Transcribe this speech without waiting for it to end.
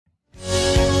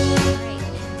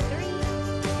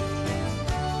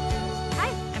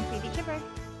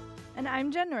I'm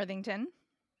Jen Northington.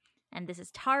 And this is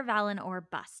Tar Valon or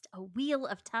Bust, a Wheel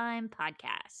of Time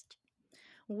podcast.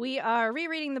 We are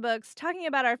rereading the books, talking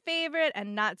about our favorite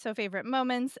and not so favorite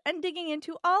moments, and digging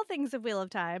into all things of Wheel of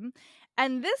Time.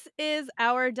 And this is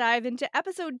our dive into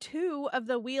episode 2 of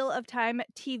the Wheel of Time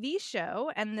TV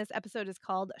show. And this episode is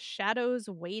called Shadows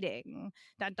Waiting.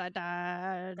 Dun, dun,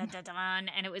 dun. Dun, dun, dun.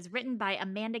 And it was written by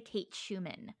Amanda Kate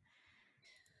Schumann.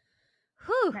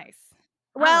 Whew. Nice.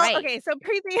 Well, right. Okay, so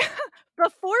Preeti,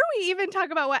 before we even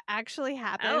talk about what actually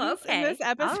happens in this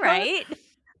episode, all right.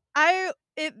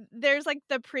 There's like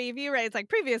the preview, right? It's like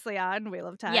previously on Wheel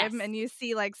of Time, Yes. and you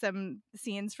see like some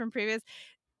scenes from previous.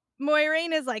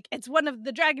 Moiraine is like,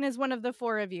 the dragon is one of the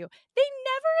 4 of you. They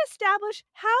never establish,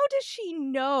 how does she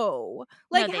know?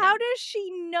 Like, No, how don't. does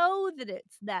she know that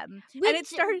it's them? We and it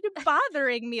started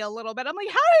bothering me a little bit. I'm like,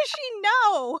 how does she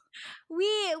know?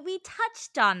 We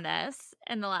touched on this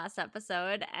in the last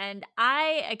episode, and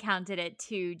I accounted it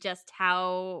to just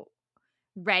how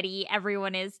ready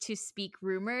everyone is to speak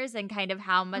rumors and kind of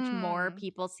how much more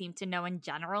people seem to know in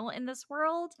general in this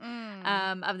world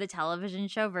of the television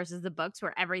show versus the books,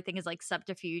 where everything is like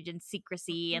subterfuge and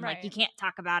secrecy and like you can't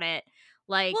talk about it.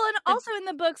 Like, well, and also in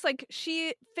the books, like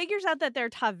she figures out that they're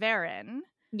Ta'veren.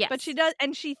 yes, but she does,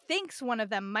 and she thinks one of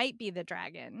them might be the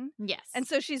dragon. Yes, and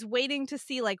so she's waiting to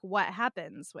see like what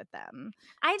happens with them.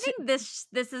 I think this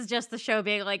is just the show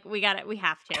being like, we got it, we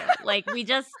have to, like, we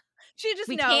knows.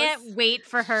 Can't wait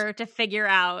for her to figure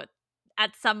out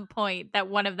at some point that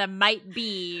one of them might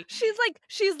be.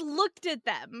 She's looked at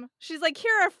them. She's like,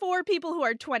 here are 4 people who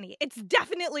are 20. It's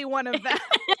definitely one of them.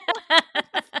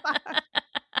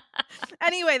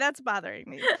 Anyway, that's bothering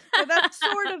me. So that's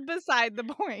sort of beside the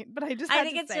point, but I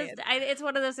think it's just it's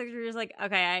one of those things where you're just like,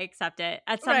 okay, I accept it.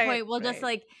 At some point, we'll just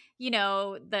like,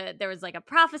 there was like a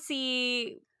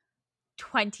prophecy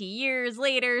 20 years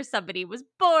later, somebody was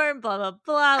born, blah, blah,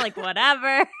 blah, like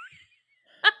whatever.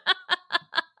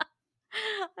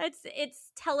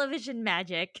 It's television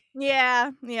magic. Yeah,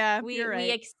 you're right.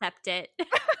 We accept it.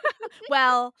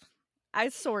 Well, I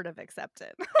sort of accept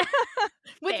it.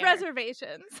 With Fair.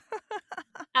 Reservations.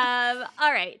 All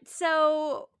right,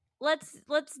 so let's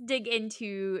dig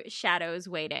into Shadows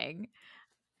Waiting,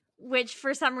 which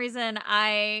for some reason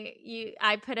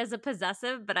I put as a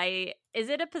possessive, but is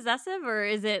it a possessive or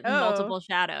is it multiple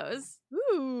shadows?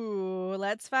 Ooh,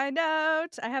 let's find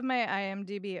out. I have my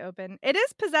IMDb open. It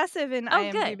is possessive in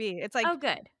IMDb. Good. It's like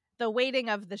good. The waiting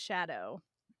of the shadow.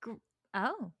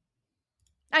 Oh.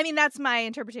 I mean, that's my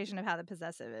interpretation of how the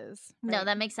possessive is. Right? No,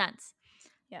 that makes sense.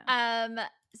 Yeah.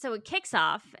 So it kicks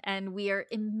off, and we are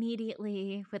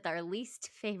immediately with our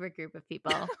least favorite group of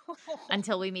people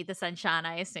until we meet the Sunshine,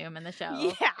 I assume, in the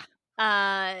show.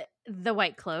 Yeah. The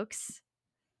White Cloaks.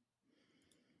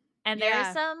 And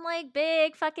there's some like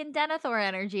big fucking Denethor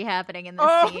energy happening in this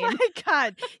scene. Oh my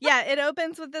god. Yeah, it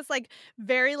opens with this like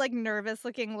very like nervous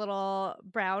looking little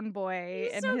brown boy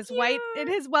He's in so his cute. white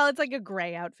it's like a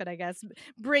gray outfit, I guess,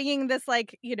 bringing this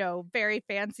like, very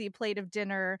fancy plate of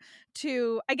dinner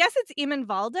to, I guess it's Eamon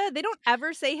Valda. They don't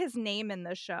ever say his name in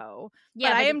the show.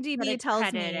 Yeah, but IMDb tells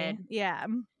credited. me. Yeah.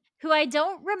 Who I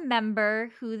don't remember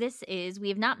who this is. We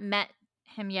have not met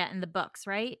him yet in the books,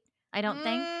 right? I don't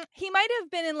think he might have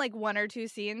been in like 1 or 2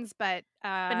 scenes, but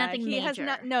nothing major.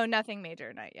 Nothing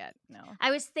major, not yet. No,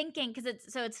 I was thinking because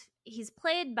he's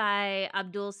played by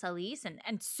Abdul Salis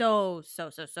and so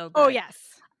good. Oh yes.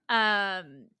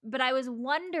 But I was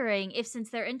wondering if, since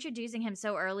they're introducing him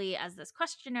so early as this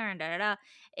questioner and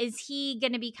is he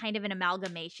going to be kind of an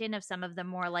amalgamation of some of the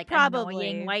more like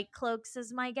annoying White Cloaks?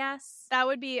 Is my guess. That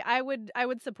would be. I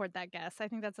would support that guess. I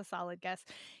think that's a solid guess.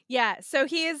 Yeah. So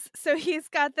he's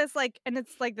got this like, and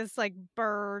it's like this like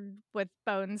bird with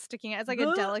bones sticking out. It's like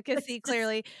a delicacy,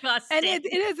 clearly. Disgusting. And it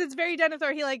is. It's very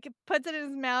Denethor. He like puts it in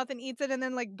his mouth and eats it, and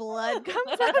then like blood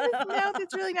comes out of his mouth.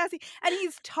 It's really nasty. And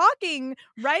he's talking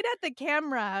right at the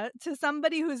camera to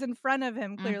somebody who's in front of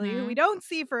him, clearly, who we don't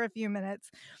see for a few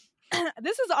minutes.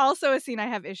 This is also a scene I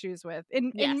have issues with.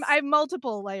 I have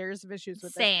multiple layers of issues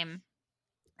with. Same.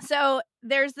 So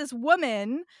there's this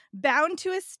woman bound to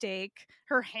a stake.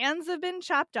 Her hands have been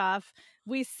chopped off.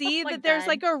 We see that there's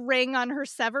like a ring on her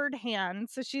severed hand.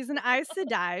 So she's an Aes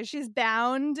Sedai. She's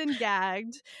bound and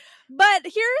gagged. But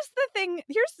here's the thing.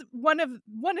 Here's one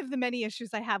of the many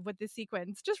issues I have with this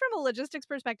sequence, just from a logistics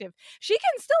perspective. She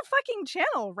can still fucking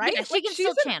channel, right? Yeah, she can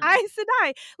still channel. Aes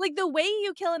Sedai. Like, the way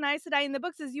you kill an Aes Sedai in the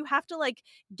books is you have to like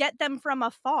get them from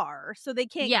afar so they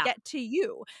can't get to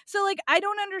you. So like, I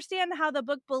don't understand how the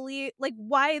book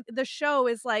why the show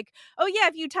is like, oh yeah,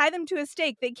 if you tie them to a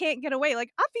stake, they can't get away.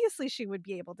 Like, obviously she would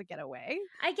be able to get away.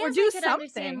 I guess or do I could something.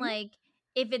 understand like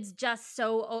if it's just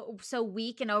so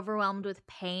weak and overwhelmed with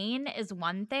pain is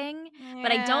one thing,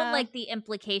 but I don't Yeah. like the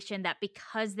implication that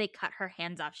because they cut her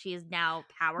hands off, she is now Well,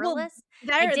 powerless.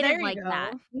 I there didn't you like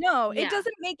that. go. No, it Yeah.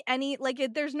 doesn't make any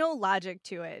there's no logic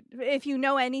to it. If you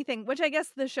know anything, which I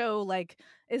guess the show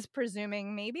is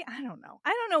presuming maybe. I don't know.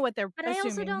 I don't know what they're But I also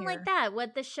assuming don't like here. that.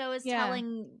 What the show is Yeah.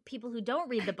 telling people who don't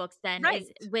read the books then Right.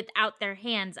 is without their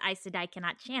hands, Aes Sedai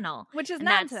cannot channel. Which is And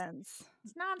nonsense.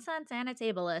 it's nonsense and it's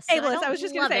ableist. So I Ableist. don't I was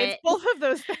just gonna love say it. it's both of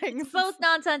those things. It's both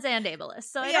nonsense and ableist.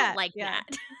 So I don't like Yeah.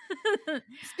 that.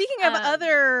 Speaking of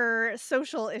other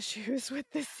social issues with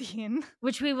this scene,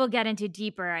 which we will get into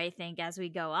deeper, I think, as we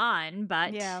go on.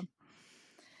 But yeah.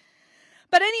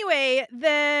 But anyway,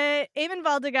 the Eamon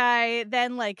Valda guy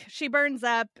then she burns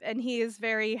up and he is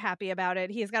very happy about it.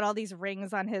 He's got all these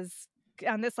rings on this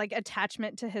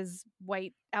attachment to his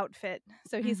white outfit.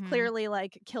 So he's clearly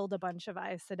killed a bunch of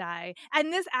Aes Sedai.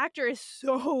 And this actor is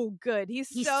so good. He's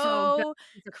so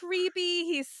creepy.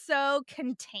 He's so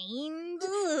contained.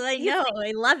 Ooh, I know.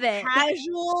 I love it.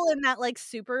 Casual in that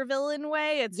super villain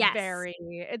way. It's Yes. very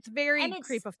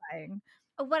creepifying.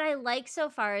 What I like so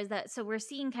far is that we're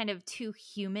seeing kind of two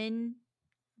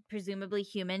presumably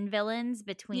human villains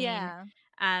between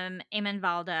Eamon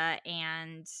Valda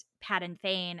and Padan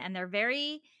Fain, and they're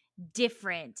very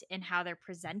different in how they're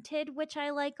presented, which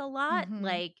I like a lot.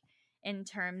 In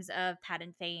terms of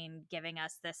Padan Fain giving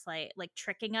us this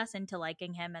tricking us into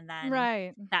liking him, and then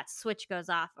that switch goes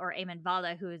off, or Eamon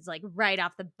Valda, who is right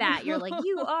off the bat, you're like,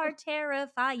 you are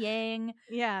terrifying.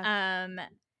 Yeah.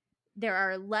 There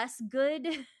are less good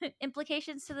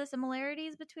implications to the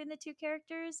similarities between the two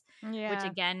characters, which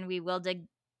again, we will dig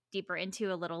deeper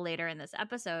into a little later in this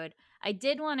episode. I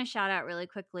did want to shout out really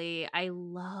quickly. I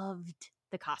loved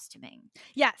the costuming.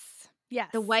 Yes.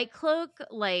 The white cloak,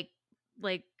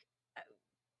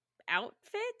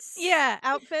 outfits. Yeah,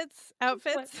 outfits.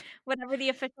 Whatever the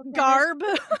official garb.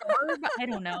 I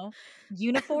don't know.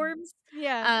 Uniforms.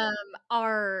 Yeah.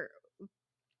 Are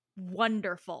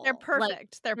wonderful. They're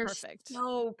perfect. They're perfect.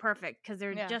 So perfect because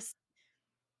they're just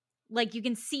you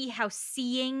can see how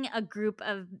seeing a group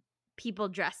of people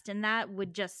dressed in that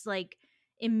would just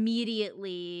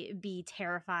immediately be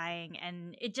terrifying,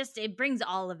 and it brings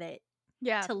all of it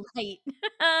to light.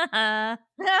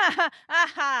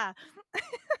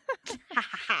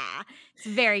 It's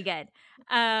very good.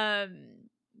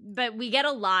 But we get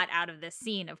a lot out of this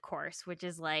scene, of course, which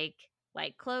is white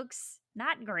cloaks,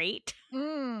 not great.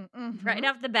 Right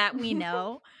off the bat, we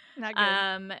know. Not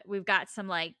good. We've got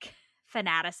some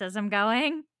fanaticism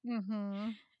going.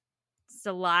 It's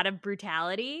a lot of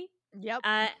brutality. Yep.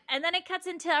 And then it cuts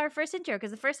into our first intro,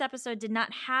 because the first episode did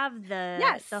not have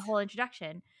the whole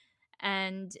introduction.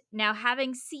 And now,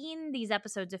 having seen these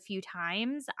episodes a few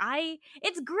times,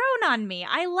 it's grown on me.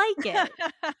 I like it.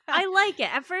 I like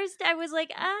it. At first, I was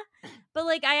like, but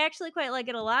I actually quite like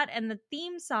it a lot. And the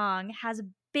theme song has a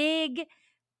big,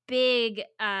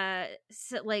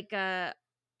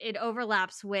 it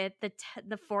overlaps with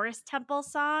the Forest Temple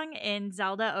song in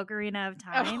Zelda Ocarina of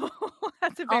Time. Oh,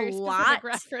 that's a very specific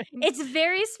reference. It's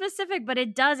very specific, but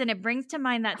it does, and it brings to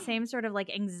mind that same sort of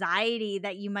anxiety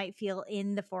that you might feel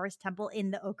in the Forest Temple in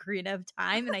the Ocarina of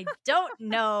Time. And I don't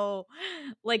know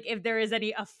if there is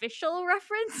any official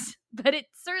reference, but it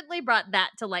certainly brought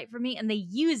that to light for me, and they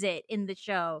use it in the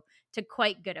show to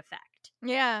quite good effect.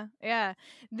 Yeah.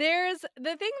 There's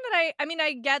the thing that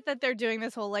I get that they're doing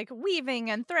this whole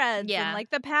weaving and threads and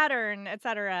the pattern,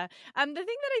 etc. The thing that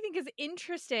I think is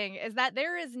interesting is that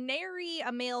there is nary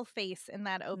a male face in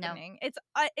that opening. No.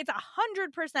 It's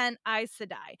 100% Aes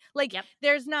Sedai.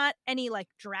 There's not any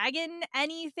dragon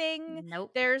anything.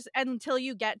 Nope. There's until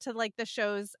you get to the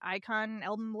show's icon,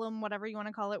 emblem, whatever you want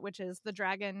to call it, which is the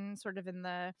dragon sort of in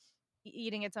the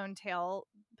eating its own tail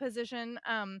position.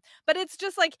 But it's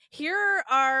just here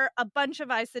are a bunch of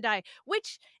Aes Sedai,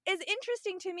 which is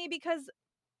interesting to me because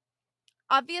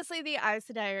obviously the Aes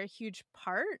Sedai are a huge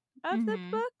part of the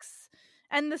books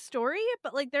and the story,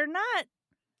 but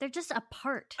they're just a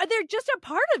part. They're just a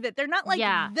part of it. They're not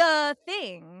the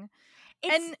thing.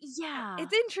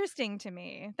 It's interesting to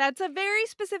me. That's a very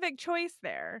specific choice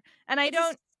there. And I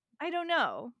don't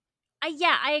know.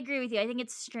 I agree with you. I think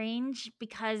it's strange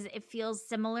because it feels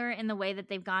similar in the way that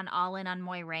they've gone all in on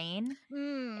Moiraine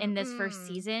in this first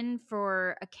season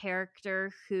for a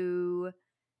character who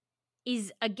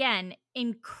is, again,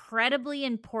 incredibly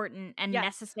important and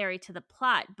necessary to the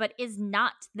plot, but is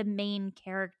not the main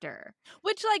character.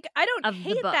 Which, I don't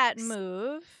hate that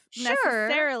move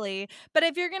necessarily. But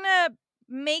if you're going to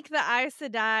make the Aes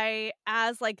Sedai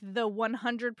as like the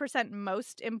 100%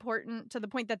 most important, to the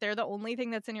point that they're the only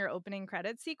thing that's in your opening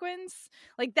credit sequence,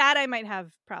 like that I might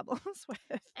have problems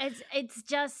with. It's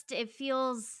just, it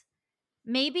feels,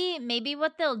 maybe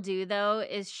what they'll do though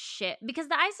is shit, because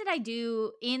the Aes Sedai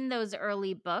do in those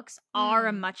early books are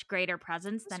a much greater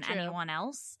presence than anyone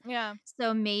else. Yeah.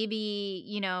 So maybe,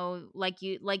 you know, like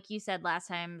you said last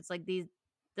time, it's like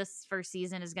this first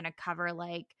season is going to cover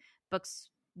like books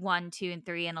 1, 2, and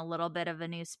 3 and a little bit of A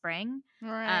New Spring.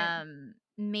 Right.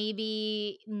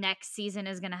 Maybe next season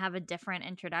is going to have a different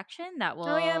introduction that will.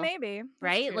 Oh yeah, maybe. That's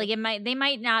right? true. Like they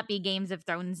might not be Games of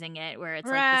Thronesing it, where it's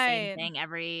like the same thing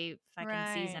every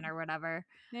fucking season or whatever.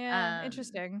 Yeah,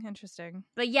 interesting.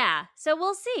 But yeah, so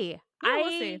we'll see. Yeah, we'll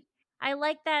see. I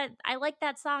like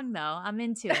that song though. I'm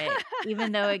into it,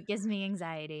 even though it gives me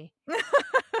anxiety.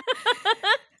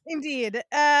 Indeed.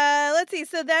 Let's see.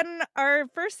 So then our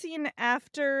first scene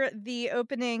after the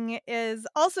opening is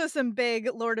also some big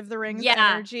Lord of the Rings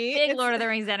energy. Big Lord of the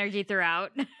Rings energy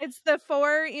throughout. It's the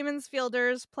 4 Emond's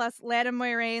Fielders plus Lan and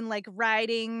Moiraine like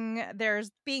riding.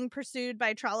 There's being pursued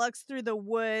by Trollocs through the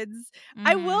woods.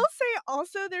 I will say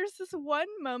also there's this one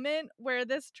moment where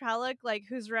this Trolloc, like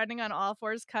who's running on all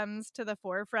fours, comes to the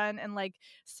forefront and like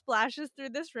splashes through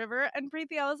this river, and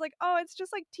Preethia was like, oh, it's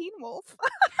just like Teen Wolf.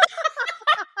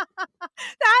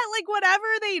 That, like, whatever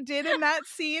they did in that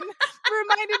scene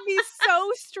reminded me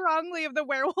so strongly of the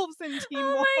werewolves in Teen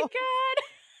Wolf. Oh my god.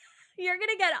 You're going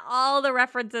to get all the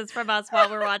references from us while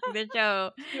we're watching the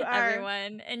show. You are.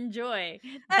 Everyone, enjoy.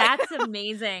 That's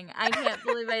amazing. I can't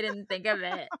believe I didn't think of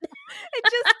it. It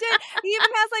just did. He even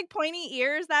has, like, pointy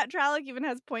ears. That Trolloc even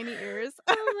has pointy ears.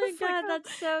 Oh my god,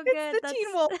 that's so good. It's the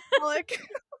Teen Wolf Trolloc.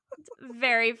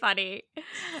 Very funny.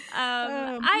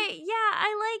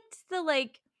 I liked the,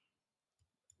 like,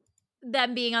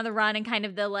 them being on the run and kind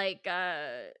of the like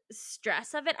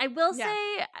stress of it. I will say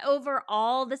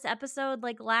overall this episode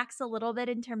like lacks a little bit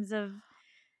in terms of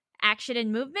action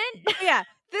and movement. Yeah.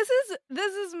 This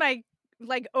is my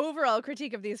like overall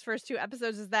critique of these first 2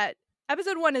 episodes, is that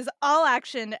episode 1 is all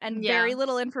action and very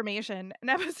little information, and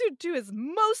episode 2 is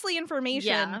mostly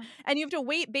information, and you have to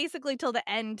wait basically till the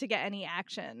end to get any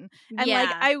action. And like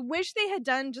I wish they had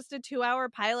done just a 2-hour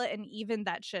pilot and evened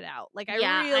that shit out. Like I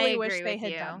really wish they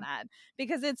had done that,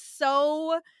 because it's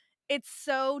so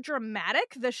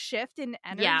dramatic, the shift in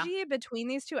energy between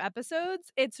these 2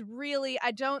 episodes. It's really,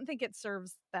 I don't think it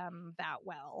serves them that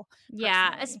well.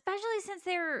 Yeah, especially since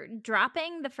they're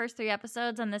dropping the first 3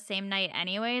 episodes on the same night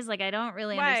anyways. Like I don't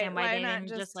really understand why they didn't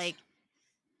just like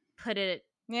put it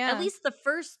at least the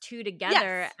first 2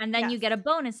 together, and then you get a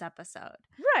bonus episode.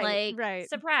 Like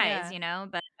surprise, you know?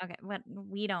 But okay,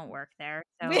 we don't work there.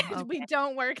 So we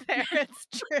don't work there. It's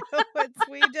true.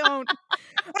 We don't.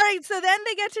 All right, so then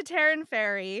they get to Terran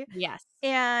Ferry. Yes.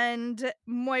 And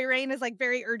Moiraine is like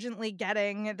very urgently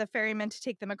getting the ferryman to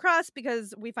take them across,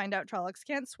 because we find out Trollocs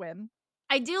can't swim.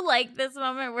 I do like this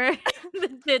moment where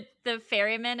the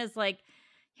ferryman is like,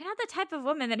 you're not the type of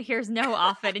woman that hears no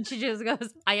often, and she just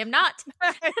goes, I am not.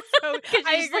 So,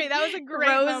 I agree. That was a great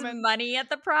moment. Money at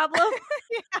the problem.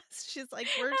 Yes, she's like,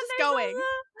 we're just going.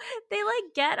 They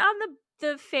like get on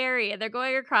the ferry and they're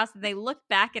going across, and they look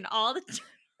back, and all the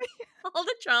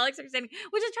Trollocs are standing,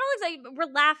 which the Trollocs, like,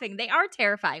 we're laughing. They are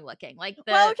terrifying looking. Like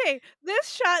this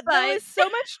shot, there was so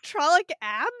much Trolloc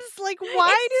abs. Like,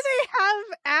 why do they have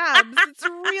abs? It's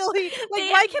really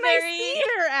like, why can I see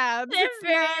their abs? They're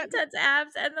very intense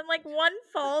abs, and then like one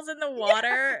falls in the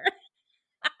water.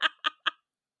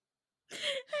 And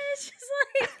it's just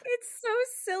like, it's so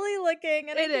silly looking,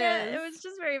 and it was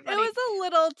just very funny. It was a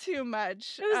little too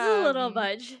much. It was a little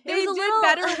much. They did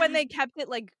better when they kept it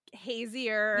like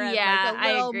hazier and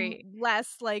like a little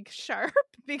less like sharp,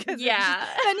 because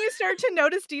then you start to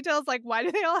notice details like, why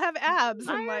do they all have abs?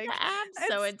 Why and like, are the abs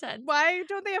so intense? Why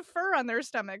don't they have fur on their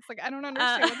stomachs? Like, I don't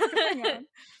understand what's going on.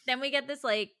 Then we get this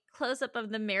like close up of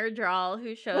the Myrddraal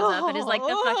who shows up and is like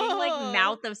the fucking like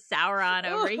mouth of Sauron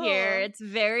over here. It's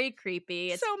very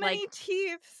creepy. It's so many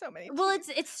teeth. Well, it's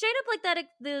straight up like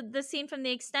that. The scene from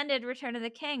the extended Return of the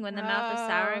King when the mouth of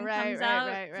Sauron comes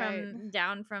out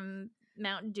down from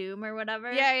Mount Doom or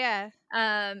whatever.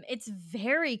 It's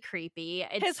very creepy.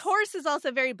 His horse is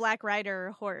also very Black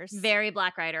Rider horse. Very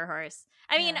Black Rider horse.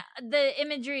 I mean, the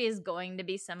imagery is going to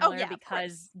be similar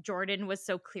because Jordan was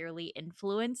so clearly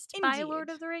influenced by Lord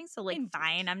of the Rings. So, like,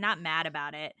 fine. I'm not mad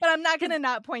about it. But I'm not going to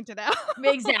not point it out.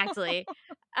 Exactly.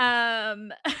 I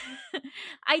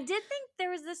did think there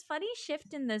was this funny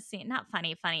shift in the scene. Not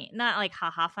funny. Not like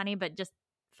haha funny, but just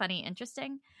funny,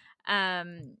 interesting.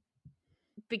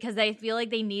 because I feel like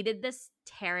they needed this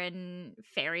Terran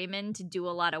ferryman to do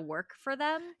a lot of work for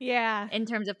them. Yeah. In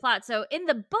terms of plot. So in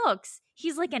the books,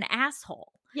 he's like an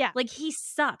asshole. Yeah. Like he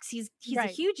sucks. He's Right.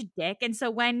 a huge dick. And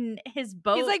so when his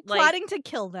boat, he's like plotting to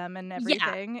kill them and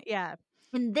everything. Yeah.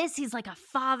 In this, he's like a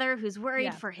father who's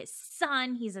worried for his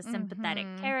son. He's a sympathetic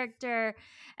character.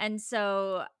 And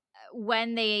so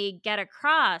when they get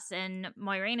across and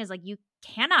Moiraine is like, you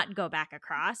cannot go back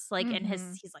across. Like, and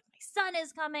he's like, my son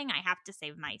is coming. I have to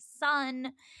save my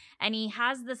son. And he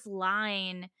has this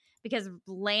line because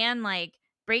Lan like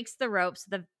breaks the rope. So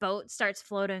the boat starts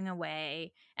floating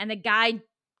away. And the guy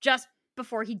just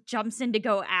before he jumps in to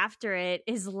go after it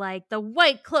is like, the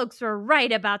White Cloaks were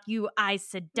right about you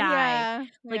Aes Sedai.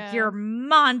 Like, you're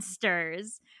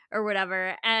monsters or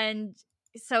whatever. And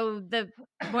so the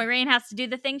Moiraine has to do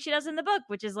the thing she does in the book,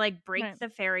 which is like break the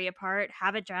ferry apart,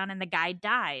 have it drown, and the guy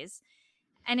dies.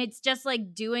 And it's just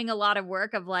like doing a lot of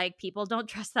work of like, people don't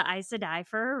trust the Aes Sedai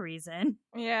for a reason.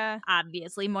 Yeah.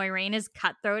 Obviously, Moiraine is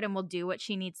cutthroat and will do what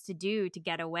she needs to do to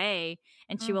get away.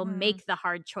 And she will make the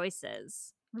hard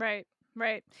choices. Right.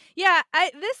 Right. Yeah.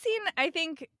 This scene, I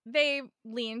think they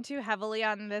lean too heavily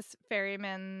on this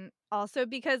ferryman also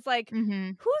because, like,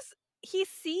 he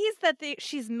sees that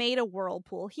she's made a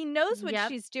whirlpool. He knows what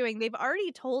she's doing. They've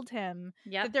already told him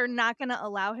that they're not going to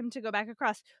allow him to go back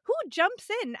across. Who jumps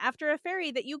in after a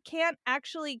ferry that you can't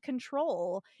actually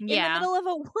control in the middle of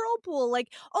a whirlpool? Like,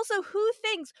 also, who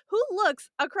looks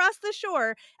across the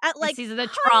shore at like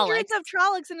hundreds of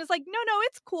Trollocs and is like, no,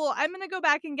 it's cool. I'm going to go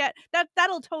back and get that.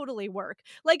 That'll totally work.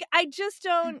 Like, I just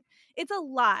don't. It's a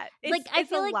lot. I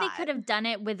feel like they could have done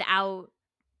it without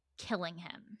killing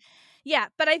him. Yeah,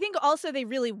 but I think also they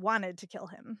really wanted to kill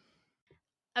him.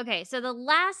 Okay, so the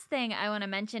last thing I want to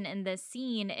mention in this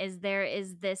scene is there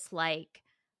is this, like,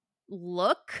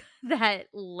 look that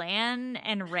Lan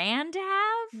and Rand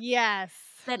have. Yes.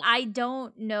 That I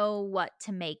don't know what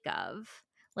to make of.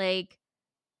 Like,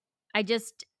 I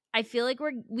feel like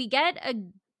we get a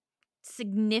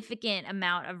significant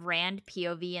amount of Rand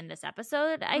POV in this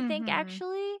episode, I think,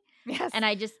 actually. Yes. And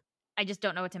I just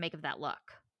don't know what to make of that look.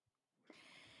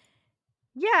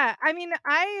 Yeah, I mean,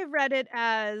 I read it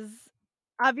as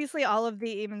obviously all of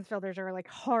the Emonsfielders are like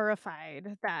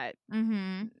horrified that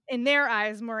in their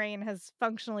eyes, Moiraine has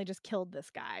functionally just killed this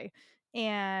guy.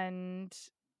 And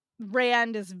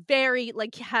Rand is very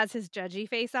like has his judgy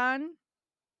face on.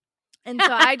 And so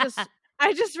I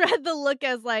just read the look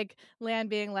as like Lan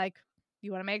being like,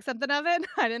 you want to make something of it?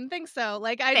 I didn't think so.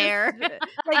 Like I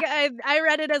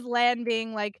read it as Lan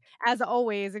being like, as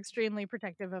always, extremely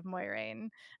protective of Moiraine.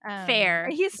 Fair.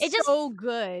 He's so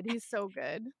good. He's so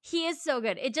good. He is so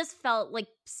good. It just felt like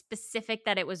specific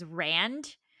that it was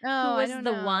Rand who was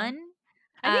the one.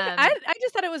 I think I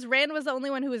just thought it was Rand was the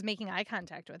only one who was making eye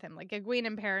contact with him. Like Egwene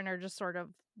and Perrin are just sort of,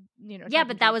 yeah,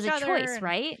 but that was a choice,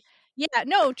 right? Yeah,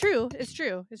 no, true. It's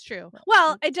true.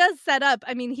 Well, it does set up.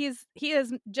 I mean, he is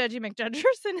Judgy McJudgerson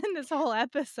in this whole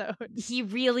episode. He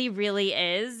really, really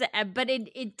is. But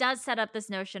it does set up this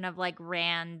notion of like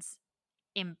Rand's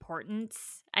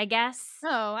importance, I guess.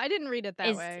 Oh, I didn't read it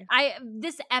that way.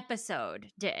 This episode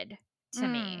did to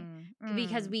me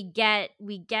because we get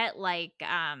like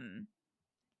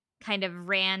kind of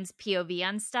Rand's POV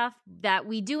on stuff that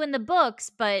we do in the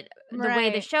books, but the way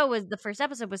the show was, the first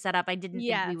episode was set up, I didn't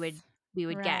think we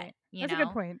would get. That's a good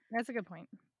point. That's a good point.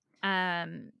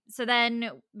 So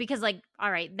then, because like,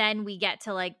 all right, then we get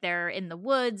to like they're in the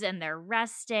woods and they're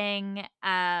resting,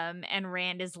 and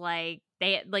Rand is like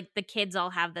the kids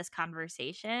all have this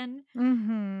conversation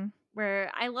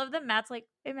where I love that Matt's like,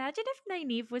 imagine if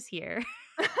Nynaeve was here.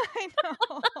 I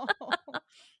know.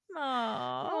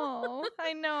 Oh,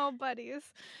 I know, buddies.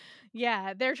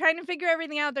 Yeah, they're trying to figure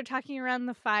everything out. They're talking around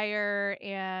the fire,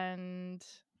 and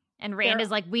Rand is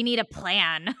like, we need a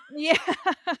plan. Yeah.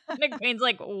 And Egwene's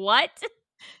like, what?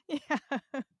 Yeah.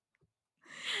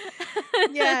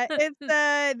 Yeah,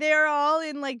 it's they're all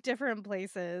in like different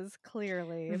places,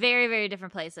 clearly. Very, very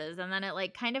different places. And then it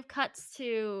like kind of cuts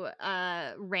to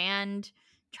Rand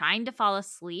trying to fall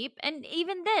asleep. And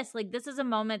even this is a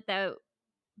moment that,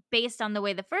 based on the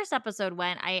way the first episode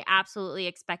went, I absolutely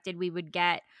expected we would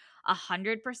get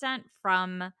 100%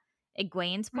 from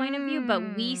Egwene's point of view,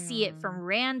 but we see it from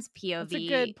Rand's POV. That's a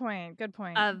good point. Good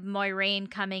point. Of Moiraine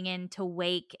coming in to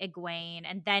wake Egwene,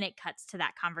 and then it cuts to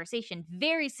that conversation,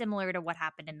 very similar to what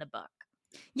happened in the book.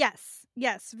 Yes,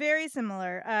 very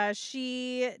similar.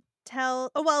 She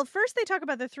first they talk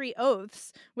about the 3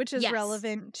 oaths, which is Yes.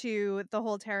 relevant to the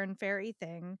whole Terran Ferry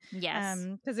thing. Yes.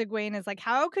 Because Egwene is like,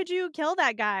 how could you kill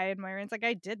that guy? And Moiraine's like,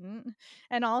 I didn't.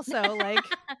 And also like,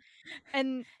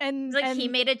 and It's like he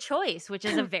made a choice, which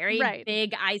is a very right.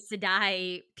 big Aes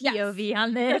Sedai Yes. POV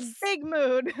on this. Big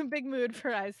mood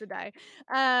for Aes Sedai.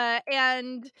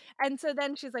 And so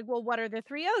then she's like, well, what are the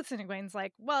 3 oaths? And Egwene's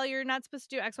like, well, you're not supposed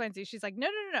to do X, Y, and Z. She's like, no,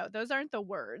 those aren't the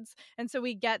words. And so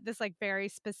we get this like very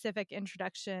specific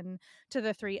introduction to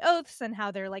the 3 oaths and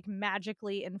how they're like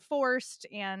magically enforced,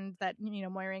 and that, you know,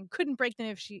 Moiraine couldn't break them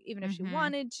if she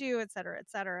wanted to, et cetera, et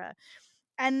cetera.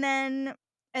 And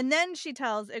then she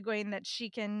tells Egwene that she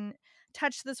can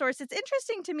touch the source. It's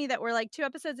interesting to me that we're like 2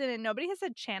 episodes in and nobody has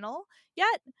said channel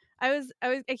yet.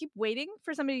 I keep waiting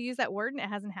for somebody to use that word, and it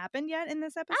hasn't happened yet in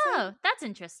this episode. Oh, that's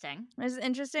interesting. It's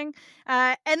interesting.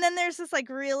 And then there's this like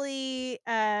really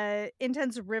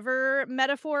intense river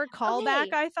metaphor callback,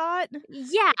 Okay. I thought.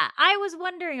 Yeah, I was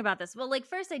wondering about this. Well, like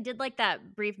first I did like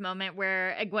that brief moment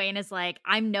where Egwene is like,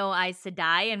 I'm no Aes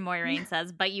Sedai, and Moiraine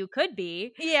says, but you could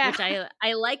be. Yeah. Which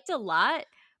I liked a lot.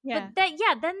 Yeah. But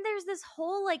then there's this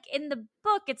whole like in the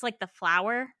book, it's like the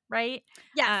flower, right?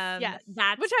 Yes.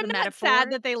 That's which I'm the not metaphor.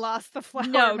 sad that they lost the flower.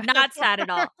 No, metaphor. not sad at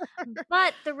all.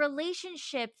 But the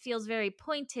relationship feels very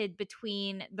pointed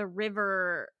between the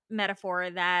river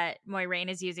metaphor that Moiraine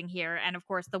is using here, and of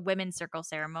course the women's circle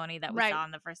ceremony that we saw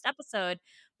in the first episode.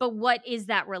 But what is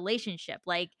that relationship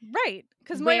like? Right,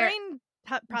 because Moiraine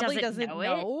probably doesn't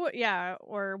know. Yeah,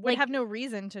 or would like, have no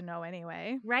reason to know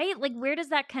anyway. Right? Like, where does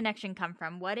that connection come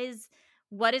from? What is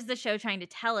the show trying to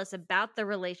tell us about the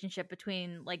relationship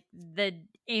between like the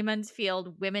Amon's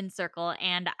Field women's circle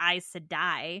and Aes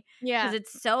Sedai? Yeah, because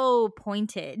it's so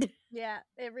pointed. Yeah,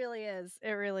 it really is.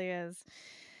 It really is.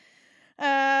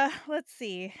 Let's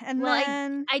see. And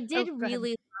then I did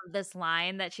really love this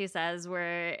line that she says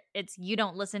where it's, you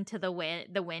don't listen to the wind,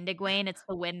 Egwene, it's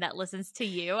the wind that listens to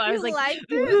you. I was like,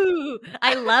 ooh,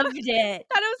 I loved it.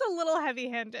 Thought it was a little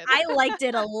heavy-handed. I liked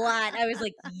it a lot. I was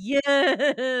like,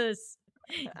 yes,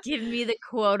 give me the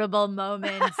quotable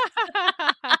moments.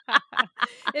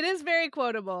 It is very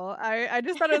quotable. I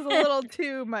just thought it was a little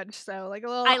too much, so like a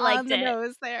little on the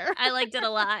nose there. I liked it a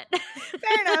lot.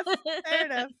 Fair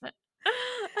enough.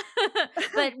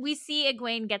 But we see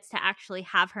Egwene gets to actually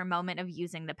have her moment of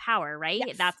using the power, right?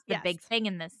 Yes, That's the big thing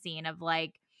in this scene of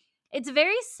like, it's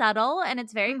very subtle and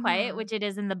it's very quiet, which it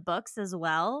is in the books as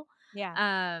well.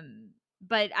 Yeah.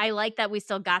 But I like that we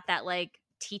still got that like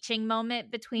teaching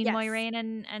moment between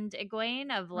Moiraine and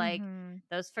Egwene of like,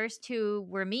 those first 2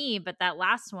 were me, but that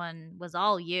last one was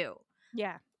all you.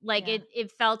 Yeah. Like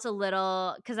it felt a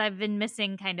little, because I've been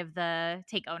missing kind of the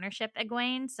take ownership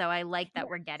Egwene, so I like that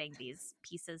we're getting these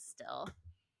pieces still.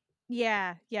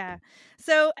 Yeah.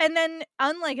 So, and then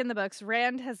unlike in the books,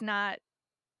 Rand has not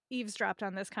eavesdropped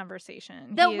on this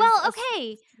conversation. Here's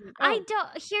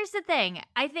the thing.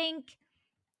 I think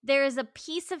there is a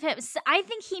piece of him, I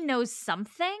think he knows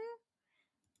something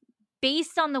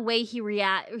based on the way he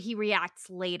reacts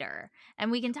later, and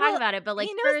we can talk about it. But like,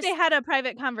 he knows they had a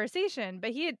private conversation,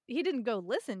 but he didn't go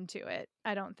listen to it.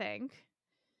 I don't think.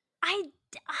 I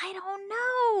don't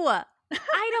know.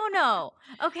 I don't know.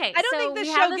 Okay, I don't think the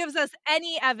show gives us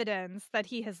any evidence that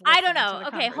he has listened. I don't know.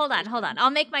 Okay, hold on.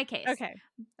 I'll make my case. Okay.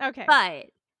 But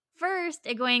first,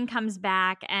 Egwene comes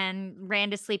back and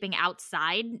Rand is sleeping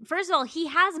outside. First of all, he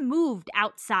has moved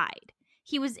outside.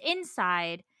 He was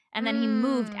inside and then he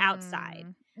moved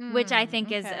outside, which I think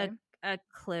is a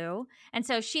clue. And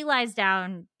so she lies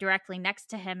down directly next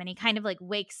to him and he kind of like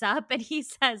wakes up and he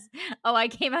says, oh, I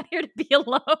came out here to be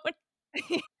alone.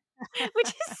 Which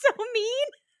is so mean.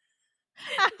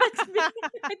 But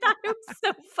I thought it was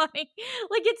so funny.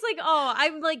 Like, it's like, oh,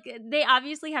 I'm like, they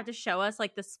obviously have to show us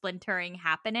like the splintering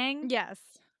happening. Yes.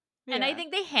 And I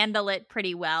think they handle it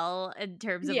pretty well in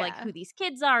terms of like who these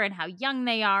kids are and how young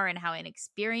they are and how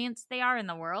inexperienced they are in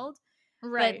the world.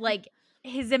 Right. But like,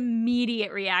 his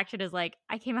immediate reaction is like,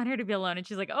 I came out here to be alone. And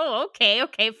she's like, oh, okay,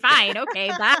 fine.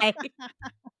 Okay, bye.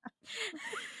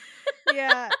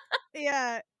 Yeah.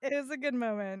 It is a good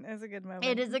moment. It is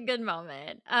a good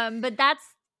moment. But that's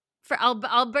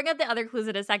I'll bring up the other clues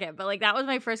in a second. But like, that was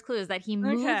my first clue, is that he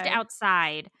moved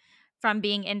outside from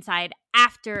being inside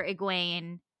after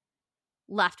Egwene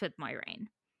left with Moiraine.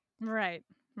 Right.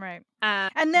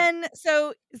 And then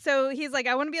so he's like,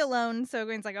 I want to be alone. So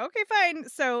Egwene's like, okay, fine.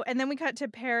 So, and then we cut to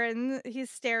Perrin. He's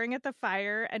staring at the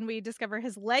fire and we discover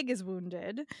his leg is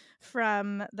wounded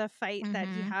from the fight that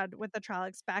he had with the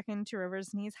Trollocs back in Two Rivers,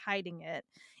 and he's hiding it.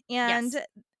 And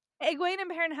Egwene and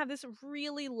Perrin have this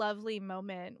really lovely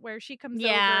moment where she comes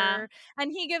Yeah. over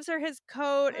and he gives her his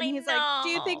coat and he's like, "Do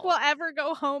you think we'll ever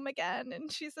go home again?"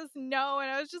 And she says no.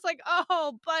 And I was just like,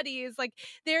 "Oh, buddies." Like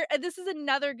this is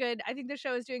another good, I think the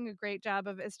show is doing a great job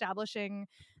of establishing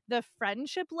the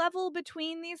friendship level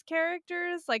between these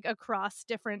characters, like across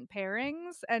different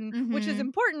pairings, and which is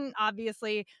important,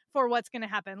 obviously, for what's going to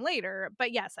happen later.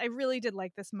 But yes, I really did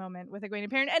like this moment with Egwene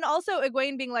and Perrin, and also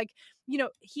Egwene being like, you know,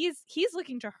 he's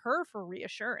looking to her for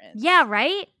reassurance. Yeah,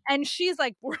 right? And she's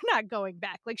like, we're not going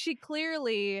back. Like, she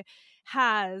clearly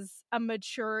has a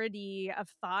maturity of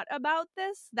thought about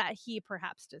this that he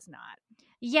perhaps does not.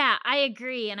 Yeah, I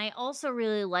agree. And I also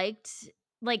really liked,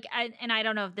 like, I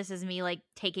don't know if this is me, like,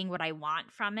 taking what I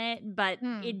want from it, but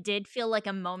it did feel like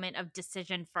a moment of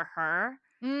decision for her.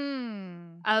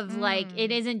 Of like,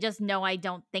 it isn't just no, I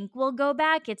don't think we'll go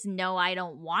back. It's no, I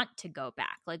don't want to go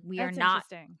back. Like, we are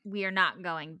not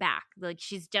going back. Like,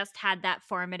 she's just had that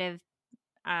formative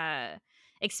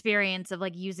experience of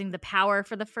like using the power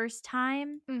for the first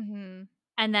time.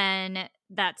 And then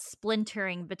that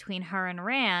splintering between her and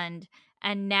Rand.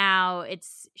 And now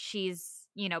she's,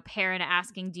 you know, Perrin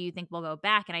asking, do you think we'll go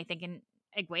back? And I think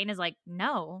Egwene is like,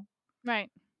 no.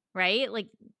 Right. Like,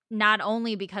 not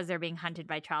only because they're being hunted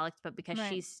by Trollocs, but because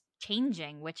she's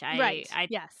changing, which I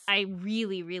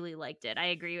really, really liked it. I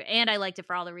agree. And I liked it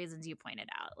for all the reasons you pointed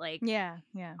out. Like, yeah.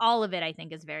 All of it, I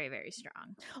think, is very, very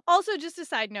strong. Also, just a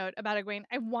side note about Egwene,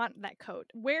 I want that coat.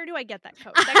 Where do I get that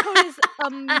coat? That coat is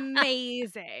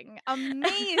amazing.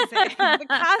 Amazing. The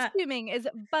costuming is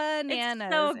bananas.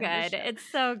 It's so good. It's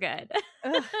so good.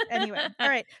 Anyway, all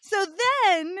right. So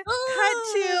then, cut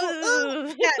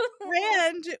to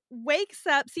Rand wakes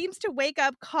up, seems to wake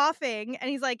up coughing, and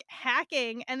he's like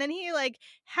hacking, and then he like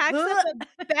hacks up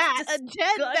a bat, a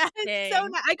dead bat. It's so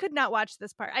I could not watch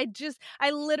this part.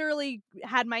 I literally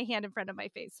had my hand in front of my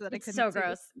face so that I couldn't. So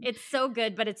gross. It's so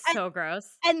good, but it's so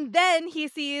gross. And then he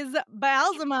sees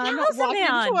Ba'alzamon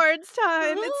walking towards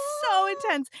time. It's so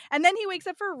intense. And then he wakes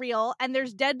up for real, and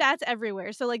there's dead bats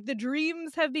everywhere. So like the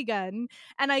dreams have begun.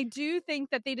 And I do think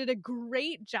that they did a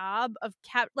great job of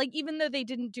like, even though they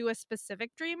didn't do a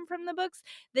specific dream from the books,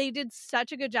 they did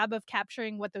such a good job of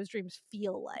capturing what those dreams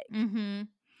feel like. And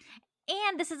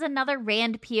this is another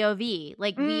Rand POV.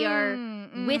 Like, we are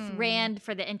with Rand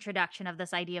for the introduction of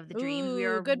this idea of the dreams. We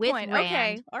are with Rand.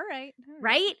 Okay. All right.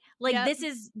 Right? Like, this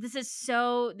is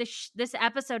so, this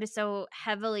episode is so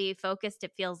heavily focused.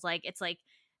 It feels like it's like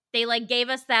they like gave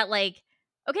us that like,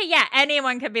 okay, yeah,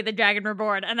 anyone could be the Dragon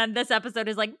Reborn. And then this episode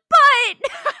is like,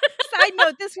 but side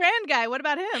note, this Rand guy, what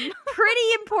about him?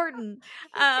 Pretty important.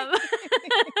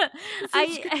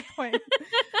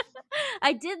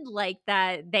 I did like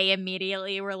that they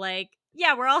immediately were like,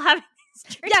 yeah, we're all having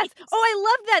these dreams. Yes. Oh, I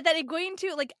love that Egwene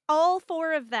too, like all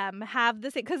four of them have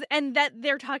the same, and that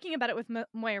they're talking about it with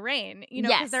Moiraine, you know,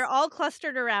 because they're all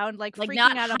clustered around, like freaking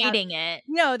not out hiding it.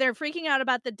 No, they're freaking out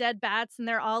about the dead bats, and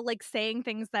they're all like saying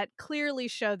things that clearly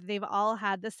show that they've all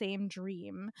had the same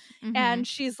dream. And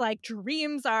she's like,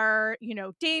 dreams are, you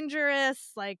know,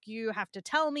 dangerous. Like, you have to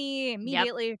tell me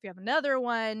immediately if you have another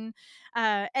one.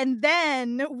 And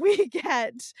then we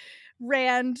get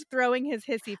Rand throwing his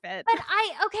hissy fit. But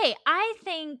I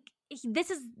think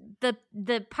this is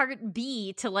the part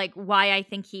B to like why I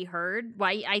think he heard,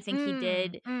 why I think he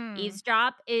did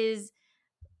eavesdrop, is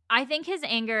I think his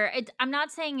anger, I'm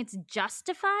not saying it's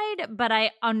justified, but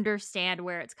I understand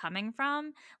where it's coming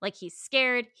from. Like, he's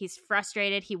scared, he's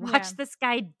frustrated, he watched this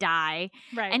guy die,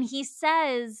 and he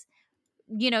says,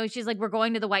 you know, she's like, we're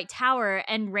going to the White Tower,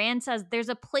 and Rand says there's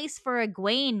a place for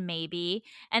Egwene maybe,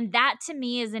 and that to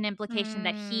me is an implication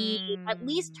that he at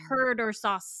least heard or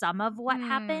saw some of what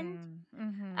happened,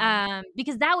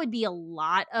 because that would be a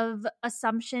lot of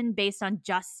assumption based on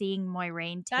just seeing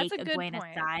Moiraine take Egwene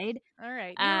aside. All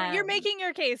right, you're making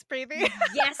your case, Preeti.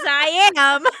 Yes, I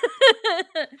am.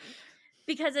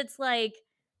 Because it's like,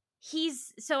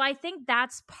 so I think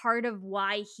that's part of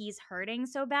why he's hurting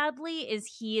so badly, is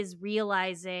he is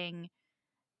realizing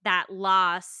that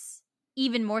loss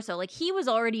even more so. Like, he was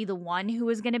already the one who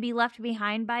was going to be left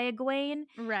behind by Egwene,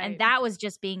 and that was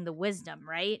just being the wisdom,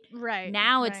 right?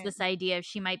 Now it's this idea of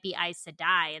she might be Aes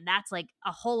Sedai, and that's like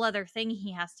a whole other thing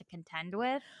he has to contend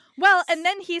with. Well, and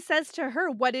then he says to her,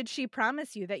 what did she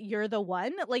promise you? That you're the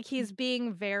one? Like, he's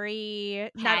being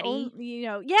very not Catty.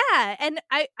 only, yeah. And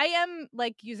I am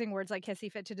like using words like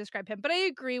hissy fit to describe him, but I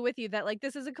agree with you that like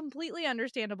this is a completely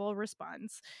understandable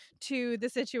response to the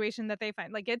situation that they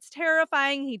find. Like, it's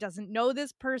terrifying. He doesn't know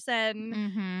this person.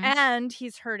 Mm-hmm. And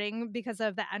he's hurting because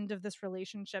of the end of this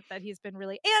relationship that he's been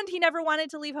really, and he never wanted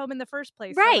to leave home in the first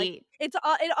place. Right. So,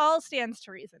 like, it all stands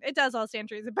to reason. It does all stand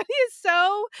to reason, but he is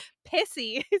so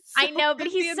pissy. So I know, but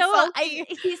he's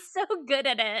so good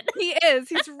at it. He is.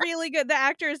 He's really good. The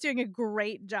actor is doing a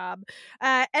great job.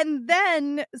 And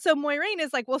then, so Moiraine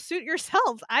is like, well, suit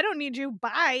yourself. I don't need you.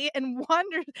 Bye. And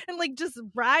wanders and like just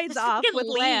rides off with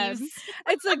Lan.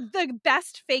 It's like the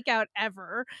best fake out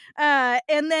ever.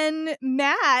 And then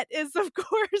Matt is, of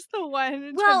course, the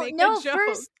one to make a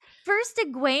joke. First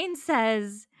Egwene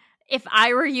says, if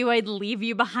I were you, I'd leave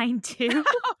you behind too.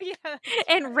 Oh, yeah.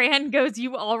 And Rand goes,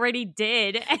 you already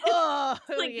did. And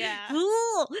like, yeah.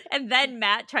 And then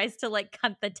Matt tries to like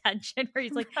cut the tension where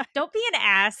he's like, don't be an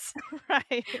ass.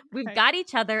 Right. We've got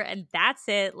each other and that's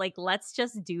it. Like, let's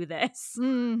just do this.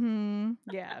 Mm-hmm.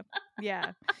 Yeah.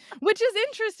 Yeah. Which is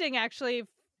interesting, actually,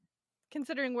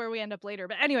 considering where we end up later.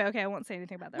 But anyway, okay, I won't say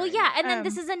anything about that. Well, right yeah, now. and then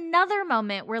this is another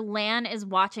moment where Lan is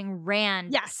watching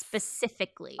Rand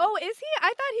specifically. Oh, is he? I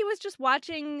thought he was just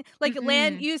watching, like,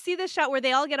 Lan. You see this shot where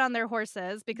they all get on their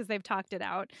horses because they've talked it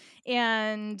out,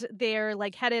 and they're,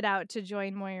 like, headed out to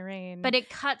join Moiraine. But it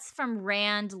cuts from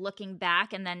Rand looking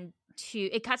back, and then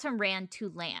it cuts from Rand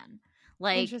to Lan.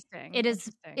 Like, interesting. It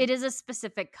is a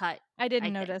specific cut. I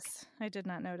didn't notice. I did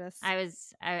not notice. I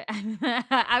was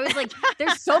like,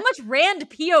 there's so much Rand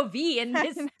POV in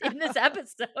this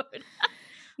episode.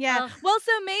 Yeah. Well,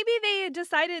 so maybe they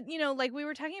decided, like we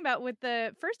were talking about with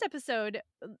the first episode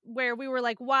where we were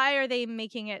like, why are they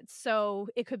making it so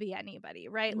it could be anybody,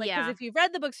 right? Like, because if you've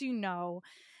read the books,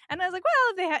 And I was like,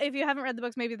 well, if you haven't read the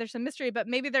books, maybe there's some mystery, but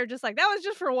maybe they're just like, that was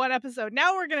just for one episode.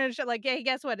 Now we're going to like, hey,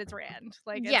 guess what? It's Rand.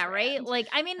 Like, yeah, right. Rand. Like,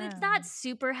 I mean, it's not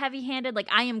super heavy handed. Like,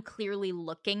 I am clearly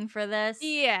looking for this.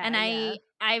 Yeah. And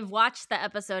I've watched the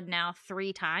episode now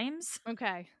 3 times.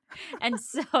 Okay. And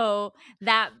so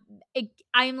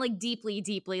I'm like deeply,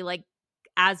 deeply like,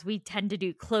 as we tend to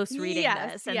do, close reading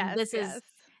this. And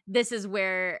this is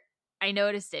where I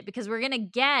noticed it, because we're going to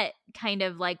get kind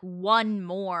of like one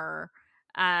more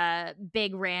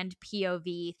big Rand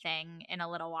POV thing in a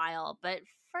little while, but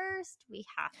first we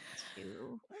have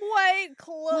to White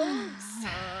Cloaks.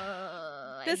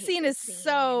 This scene is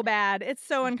so bad. It's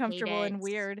so uncomfortable and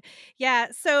weird. Yeah,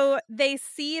 so they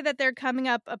see that they're coming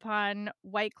up upon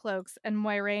White Cloaks, and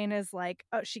Moiraine is like,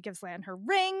 oh, she gives Lan her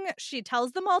ring. She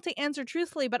tells them all to answer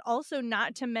truthfully, but also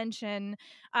not to mention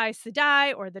Aes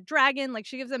Sedai or the dragon. Like,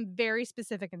 she gives them very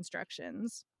specific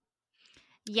instructions.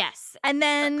 Yes. And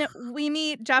then we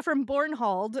meet Joffrey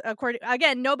Bornhold.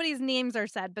 Again, nobody's names are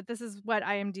said, but this is what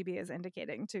IMDb is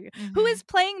indicating to you. Mm-hmm. Who is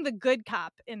playing the good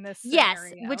cop in this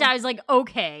scenario. Yes, which I was like,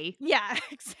 okay. Yeah,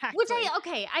 exactly.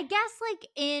 I guess like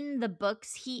in the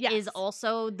books, he is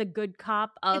also the good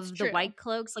cop of the White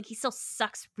Cloaks. Like, he still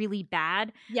sucks really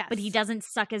bad. Yes. But he doesn't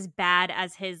suck as bad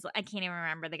as his, I can't even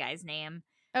remember the guy's name.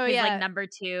 Oh, his, like, number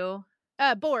 2.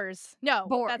 Bors. No.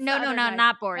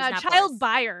 Not Bors. Child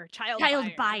Buyer.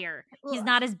 Child Buyer. He's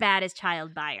not as bad as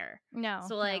Child Buyer. No.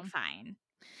 So, like, fine.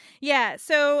 Yeah.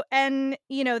 So, and,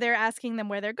 they're asking them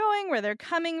where they're going, where they're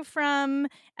coming from.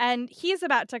 And he's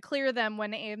about to clear them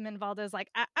when Eamon Valda's like,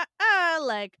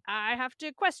 like, I have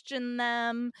to question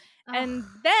them. Ugh. And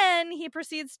then he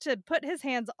proceeds to put his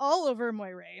hands all over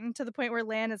Moiraine to the point where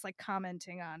Lan is like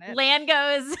commenting on it. Lan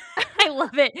goes, I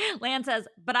love it. Lan says,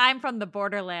 but I'm from the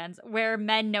Borderlands where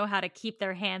men know how to keep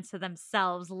their hands to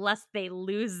themselves lest they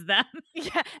lose them.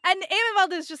 Yeah. And Eamon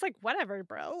Valda's just like, whatever,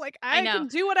 bro. Like, I can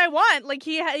do what I want. Like,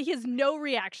 he has no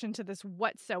reaction to this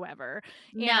whatsoever.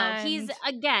 No, he's,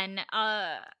 again,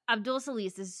 Abdul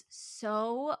Salis is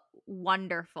so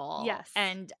wonderful. Yes.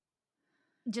 And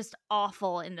just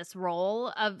awful in this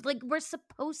role of, like, we're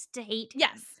supposed to hate him.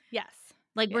 Yes.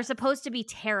 Like, we're supposed to be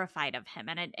terrified of him.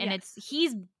 And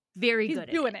he's very good at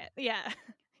it. He's doing it. Yeah.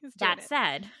 That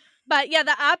said. But yeah,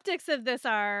 the optics of this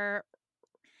are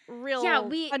real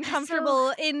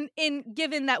uncomfortable in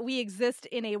given that we exist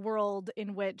in a world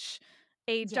in which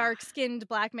a dark-skinned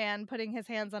black man putting his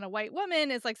hands on a white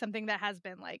woman is like something that has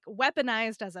been like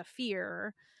weaponized as a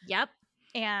fear. Yep.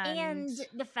 And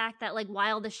the fact that, like,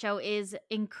 while the show is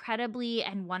incredibly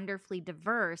and wonderfully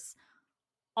diverse,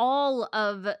 all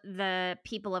of the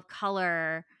people of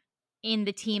color in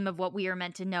the team of what we are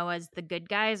meant to know as the good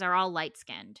guys are all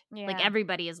light-skinned. Yeah. Like,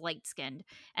 everybody is light-skinned.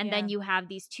 And then you have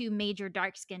these 2 major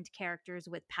dark-skinned characters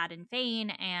with Padan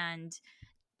Fain and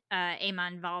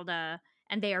Aemon Valda,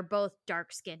 and they are both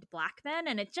dark-skinned black men,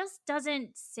 and it just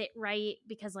doesn't sit right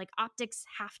because like optics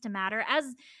have to matter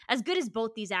as good as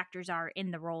both these actors are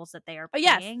in the roles that they are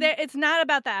playing. Yes, it's not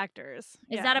about the actors.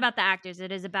 It's not about the actors.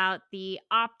 It is about the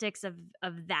optics of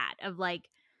like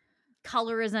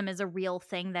colorism is a real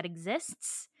thing that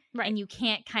exists. Right. And you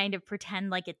can't kind of pretend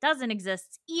like it doesn't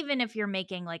exist, even if you're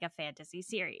making like a fantasy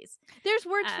series. There's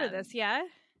words for this, yeah?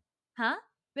 Huh?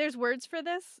 There's words for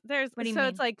this? What do you mean? So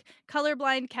it's like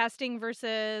colorblind casting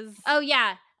versus... Oh,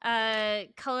 yeah.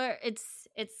 Color, it's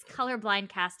colorblind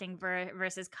casting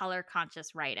versus color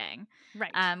conscious writing.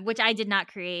 Right. Which I did not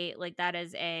create. Like, that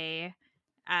is a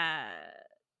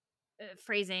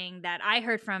phrasing that I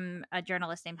heard from a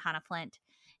journalist named Hannah Flint.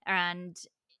 And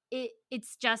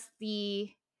it's just the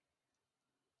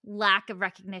lack of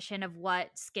recognition of what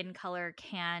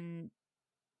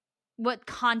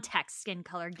context skin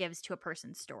color gives to a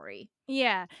person's story.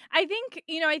 Yeah. I think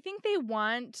they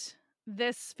want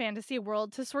this fantasy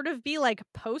world to sort of be like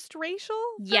post-racial.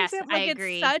 Yes, like, I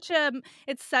agree.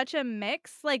 It's such a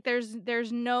mix. Like there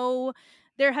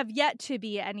have yet to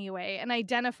be anyway an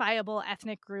identifiable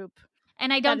ethnic group.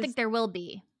 And I don't think there will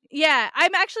be. Yeah,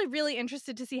 I'm actually really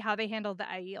interested to see how they handle the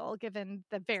Aiel, given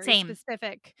the very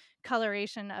specific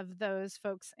coloration of those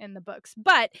folks in the books.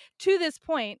 But to this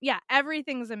point, yeah,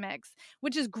 everything's a mix,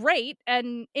 which is great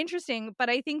and interesting. But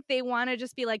I think they want to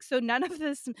just be like, so none of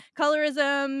this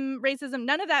colorism, racism,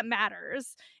 none of that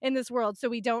matters in this world. So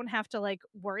we don't have to like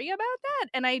worry about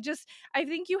that. And I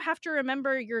think you have to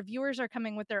remember your viewers are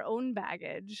coming with their own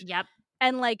baggage. Yep.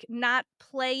 And like not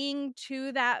playing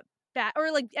to that,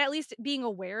 or like at least being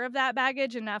aware of that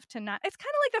baggage enough to not... It's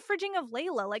kind of like the fridging of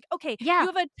Layla. Like, okay, you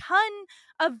have a ton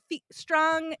of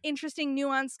strong, interesting,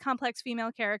 nuanced, complex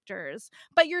female characters,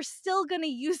 but you're still gonna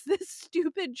use this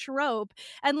stupid trope.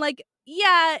 And like,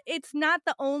 yeah, it's not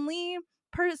the only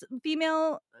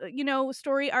female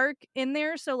story arc in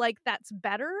there, so like that's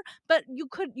better, but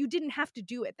you didn't have to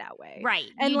do it that way, right?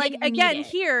 And like again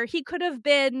here he could have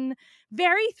been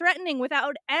very threatening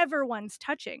without ever once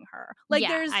touching her. Like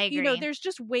there's there's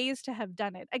just ways to have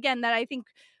done it again that I think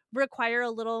require a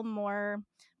little more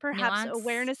perhaps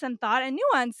awareness and thought and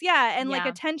nuance, and like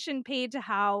attention paid to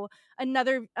how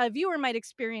a viewer might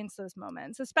experience those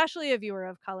moments, especially a viewer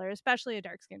of color, especially a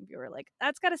dark-skinned viewer. Like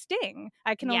that's gotta sting,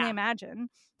 I can only imagine.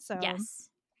 So yes,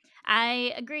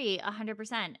 I agree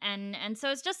 100%. And so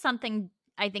it's just something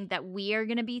I think that we are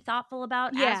going to be thoughtful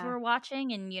about as we're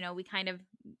watching. And we kind of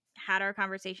had our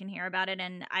conversation here about it,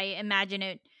 and I imagine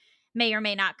it may or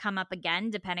may not come up again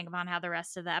depending upon how the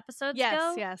rest of the episodes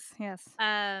go. Yes.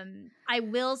 I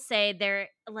will say there,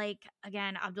 like,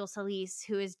 again, Abdul Salis,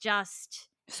 who is just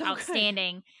so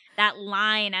outstanding. Good. That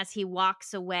line as he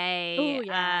walks away,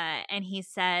 and he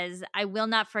says, "I will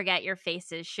not forget your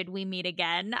faces should we meet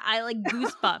again." I like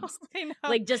goosebumps. I know.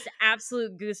 Like just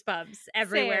absolute goosebumps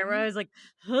everywhere. Same. Where I was like,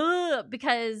 huh,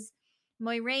 because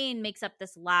Moiraine makes up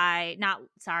this lie. Not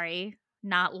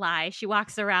lie. She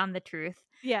walks around the truth.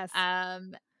 Yes.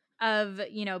 Of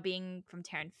being from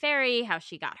Terran Ferry, how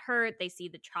she got hurt. They see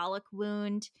the Trolloc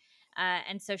wound.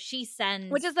 And so she sends...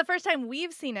 Which is the first time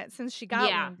we've seen it since she got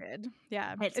wounded.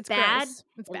 Yeah. It's bad.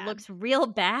 It's bad. It looks real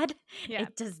bad. Yeah.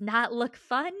 It does not look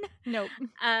fun. Nope.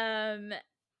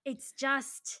 It's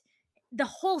just... The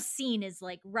whole scene is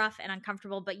like rough and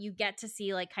uncomfortable, but you get to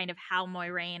see like kind of how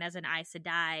Moiraine as an Aes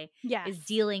Sedai is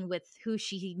dealing with who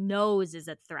she knows is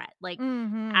a threat. Like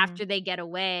after they get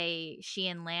away, she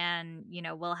and Lan,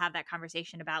 will have that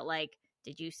conversation about like,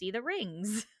 did you see the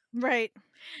rings? Right.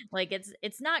 Like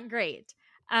it's not great.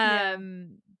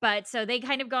 But so they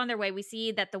kind of go on their way. We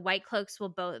see that the White Cloaks will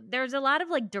both... There's a lot of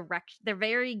like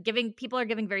people are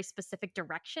giving very specific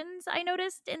directions, I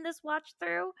noticed in this watch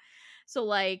through. So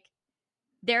like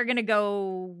they're going to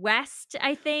go west,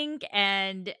 I think,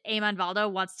 and Aemon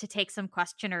Valda wants to take some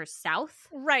questioners south.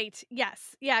 Right,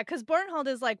 yes. Yeah, because Bornhold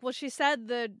is like, well, she said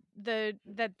that the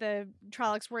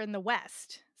Trollocs were in the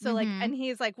west. So, like, and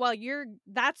he's like, well, your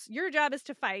job is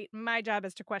to fight. My job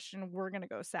is to question. We're going to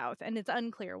go south. And it's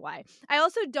unclear why. I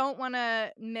also don't want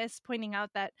to miss pointing out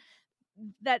that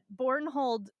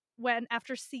Bornhold, when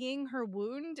after seeing her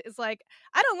wound, is like,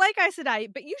 I don't like Aes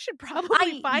Sedai, but you should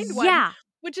probably find one. Yeah.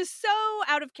 Which is so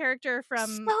out of character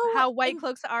from how White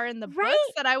Cloaks are in the books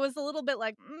that I was a little bit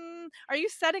like, are you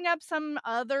setting up some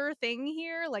other thing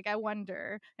here? Like, I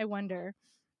wonder. It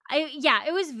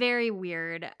was very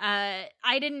weird. I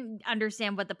didn't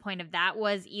understand what the point of that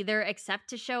was either,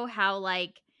 except to show how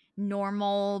like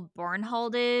normal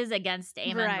Bornhold is against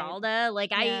Aemon Valda. Like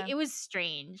it was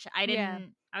strange. I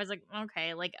was like,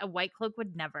 okay, like a White Cloak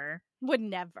would never.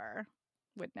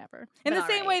 Would never. In the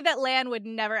same way that Lan would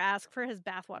never ask for his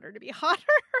bathwater to be hotter.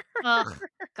 Oh,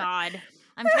 God.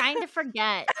 I'm trying to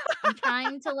forget. I'm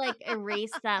trying to, like,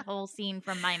 erase that whole scene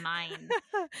from my mind.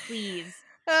 Please.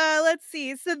 Let's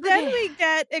see. So then we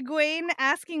get Egwene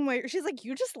asking Moiraine. She's like,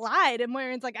 "You just lied," and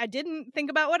Moiraine's like, "I didn't think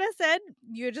about what I said.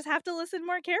 You just have to listen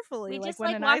more carefully." We like just when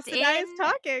like an walked Aes Sedai is in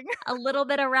talking. a little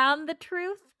bit around the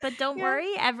truth, but don't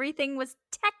worry, everything was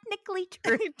technically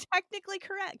true. Technically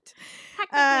correct.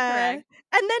 Technically correct.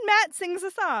 And then Matt sings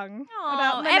a song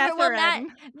about Manetheren.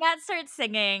 Matt starts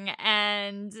singing,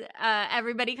 and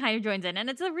everybody kind of joins in, and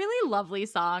it's a really lovely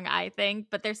song, I think.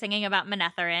 But they're singing about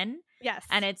Manetheren. Yes.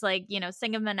 And it's like,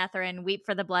 sing of Manetheren, weep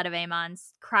for the blood of Aemon,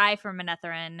 cry for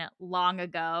Manetheren long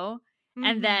ago. Mm-hmm.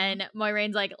 And then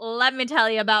Moiraine's like, let me tell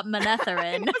you about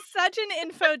Manetheren. Such an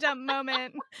info dump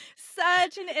moment.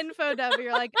 Such an info dump.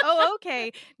 You're like, oh,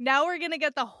 okay. Now we're going to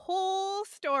get the whole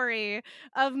story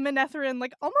of Manetheren,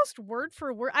 like almost word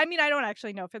for word. I mean, I don't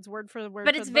actually know if it's word for word.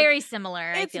 But it's very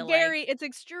similar, It's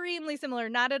extremely similar.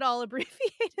 Not at all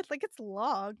abbreviated. Like, it's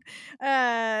long.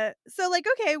 So, like,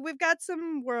 okay, we've got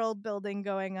some world building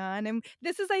going on. And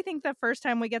this is, I think, the first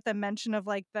time we get the mention of,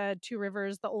 like, the Two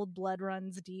Rivers, the old blood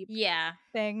runs deep. Yeah.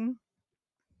 Thing.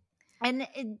 And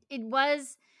it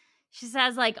was, she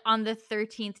says, like, on the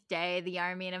 13th day the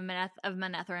army of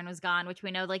Manetheren was gone, which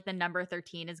we know, like, the number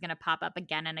 13 is gonna pop up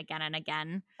again and again and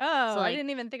again. Oh, so, like, I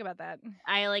didn't even think about that.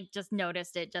 I, like, just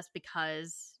noticed it just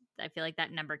because I feel like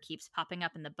that number keeps popping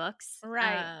up in the books.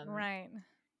 Right.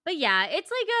 But yeah,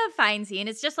 it's like a fine scene.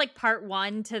 It's just like part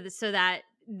one so that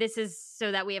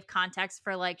we have context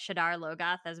for, like, Shadar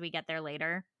Logoth as we get there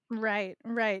later. Right.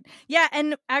 Yeah,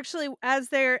 and actually,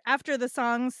 after the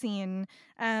song scene,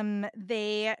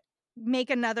 they make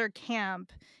another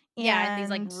camp. In these,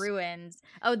 like, ruins.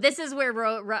 Oh, this is where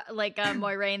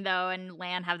Moiraine, though, and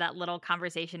Lan have that little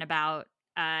conversation about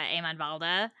Aemon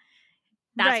Valda.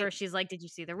 That's where she's like, did you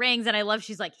see the rings? And I love,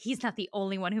 she's like, he's not the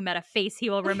only one who met a face he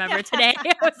will remember today.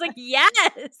 I was like, yes.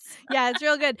 Yeah, it's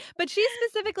real good. But she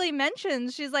specifically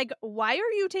mentions, she's like, why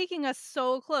are you taking us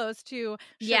so close to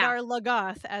Shadar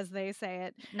Logoth, as they say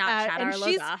it? Not Shadar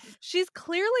Logoth. She's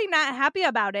clearly not happy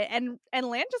about it. And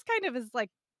Lan just kind of is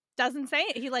like, doesn't say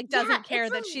it. He, like, doesn't care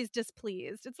that she's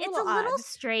displeased. It's a little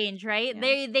strange, right?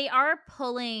 Yeah. They are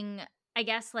pulling, I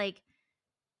guess, like,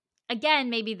 again,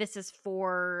 maybe this is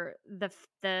for the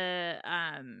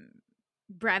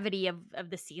brevity of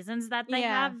the seasons that they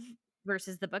have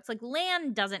versus the books. Like,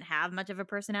 Lan doesn't have much of a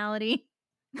personality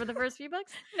for the first few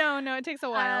books. No, it takes a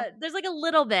while. There's, like, a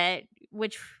little bit,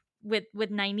 which with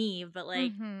Nynaeve, but,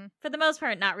 like, for the most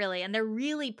part, not really. And they're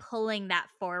really pulling that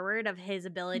forward of his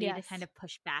ability to kind of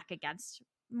push back against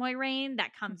Moiraine.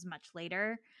 That comes much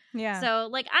later. Yeah. So,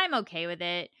 like, I'm okay with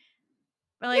it.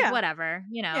 But, like, whatever,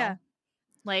 Yeah.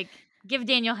 Like, give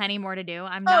Daniel Henney more to do.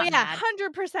 I'm not mad.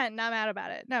 100% not mad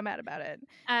about it.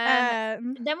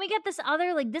 Then we get this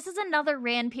other, like, this is another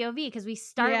Rand POV, because we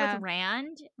start with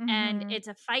Rand, and it's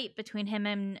a fight between him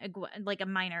and like a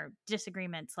minor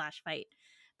disagreement / fight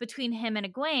between him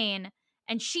and Egwene,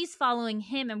 and she's following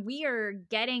him, and we are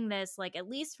getting this, like, at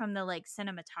least from the, like,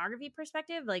 cinematography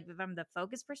perspective, like, from the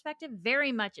focus perspective,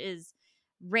 very much is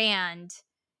Rand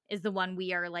is the one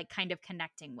we are, like, kind of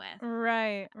connecting with.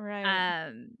 Right.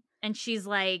 And she's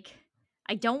like,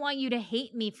 I don't want you to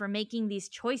hate me for making these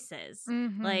choices.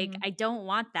 Like, I don't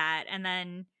want that. And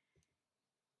then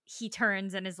he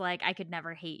turns and is like, I could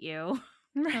never hate you.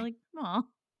 We're like, oh,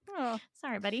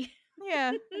 sorry, buddy.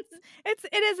 Yeah, it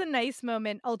is a nice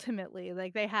moment. Ultimately,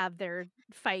 like, they have their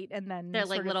fight, and then they're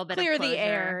like little bit clear of closure. The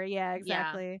air. Yeah,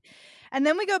 exactly. Yeah. And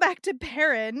then we go back to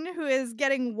Perrin, who is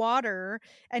getting water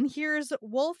and hears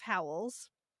wolf howls,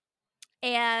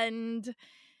 and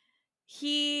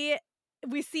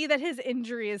we see that his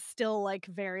injury is still, like,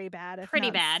 very bad.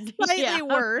 Pretty bad. Slightly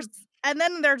worse. And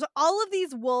then there's all of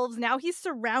these wolves. Now he's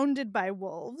surrounded by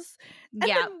wolves. And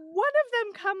then one of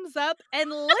them comes up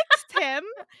and licks him.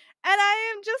 And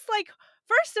I am just like,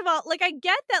 first of all, like, I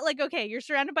get that, like, okay, you're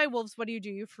surrounded by wolves. What do?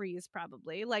 You freeze,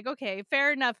 probably. Like, okay,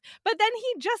 fair enough. But then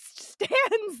he just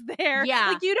stands there. Yeah.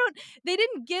 Like, they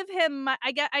didn't give him,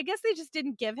 I guess they just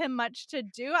didn't give him much to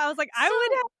do. I was like, I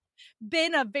would have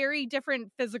been a very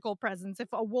different physical presence if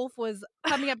a wolf was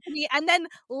coming up to me and then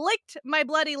licked my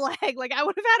bloody leg. Like, I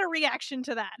would have had a reaction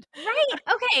to that. Right.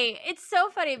 Okay. It's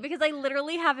so funny because I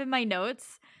literally have in my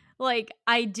notes, like,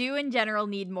 I do in general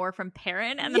need more from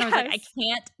Perrin. And then I was like, I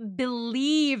can't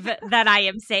believe that I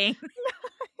am saying.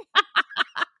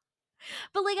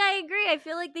 But, like, I agree. I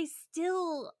feel like they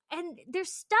still, And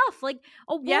there's stuff like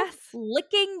a wolf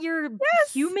licking your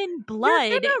human blood.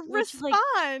 You're gonna respond.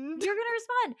 You're gonna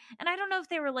respond. And I don't know if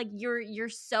they were like, you're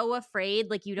so afraid,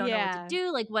 like you don't know what to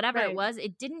do, like whatever it was.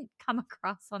 It didn't come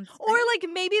across on screen. Or like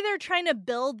maybe they're trying to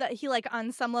build that he like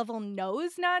on some level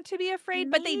knows not to be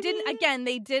afraid, but they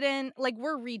didn't like,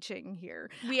 we're reaching here.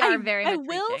 We are very much I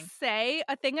will reaching. say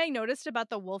a thing I noticed about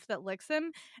the wolf that licks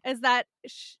him is that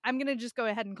I'm gonna just go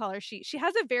ahead and call her she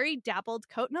has a very dappled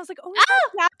coat, and I was like, oh, is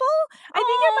that Dapple? I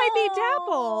think it might be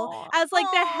Dapple as like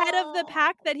the head of the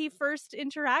pack that he first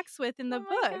interacts with in the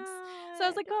books. God. So I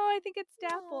was like, oh, I think it's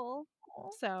Dapple.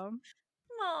 So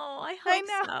I hope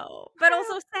so. But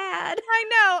also sad. I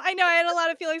know. I had a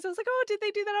lot of feelings. I was like, oh, did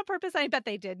they do that on purpose? I bet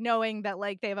they did, knowing that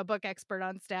like they have a book expert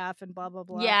on staff and blah, blah,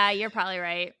 blah. Yeah, you're probably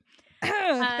right. But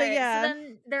yeah. So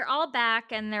then they're all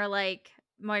back and they're like,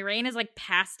 Moiraine is like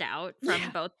passed out from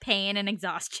both pain and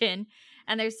exhaustion.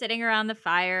 And they're sitting around the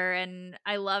fire. And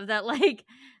I love that like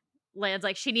Lan's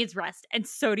like, she needs rest. And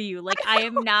so do you. Like, I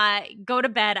am not, go to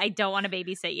bed. I don't want to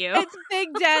babysit you. It's big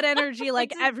dad energy.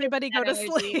 Like, everybody go to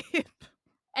sleep.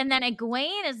 And then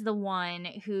Egwene is the one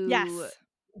who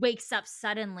wakes up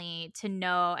suddenly to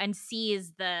know and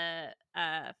sees the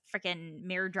freaking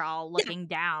Myrddraal looking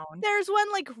down. There's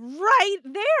one like right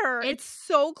there. It's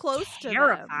so close to them.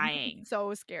 Terrifying.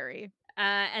 So scary.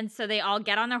 And so they all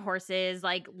get on their horses.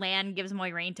 Like Lan gives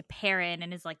Moiraine to Perrin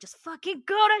and is like, just fucking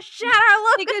go to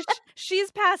Shadowlands. Because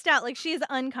she's passed out. Like she's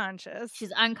unconscious.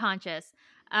 She's unconscious.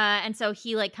 And so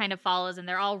he like kind of follows and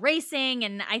they're all racing.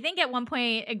 And I think at one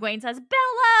point Egwene says,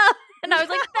 Bella! And I was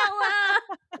like,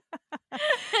 Bella!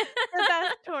 The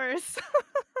best horse.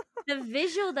 The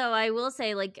visual though, I will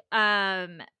say, like,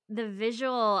 the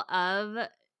visual of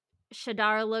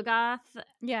Shadar Logoth.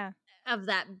 Yeah. Of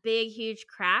that big, huge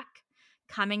crack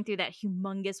coming through that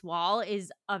humongous wall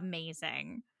is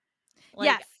amazing. Like,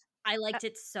 yes. I liked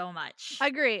it so much.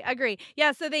 Agree.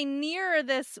 Yeah, so they near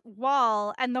this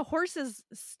wall and the horses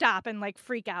stop and like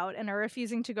freak out and are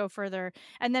refusing to go further.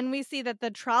 And then we see that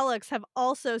the Trollocs have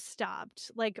also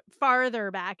stopped like farther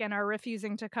back and are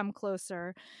refusing to come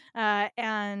closer.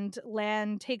 And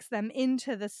Lan takes them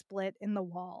into the split in the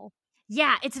wall.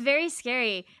 Yeah, it's very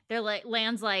scary. They're like,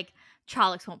 Lan's like,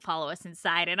 Trollocs won't follow us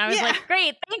inside. And I was like,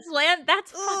 great, thanks, Lan.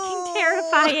 That's fucking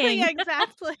terrifying. Yeah,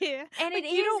 exactly. And like,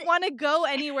 you don't want to go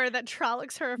anywhere that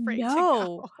Trollocs are afraid to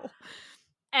go.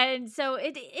 And so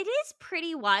it is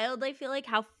pretty wild, I feel like,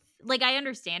 how, like, I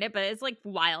understand it, but it's, like,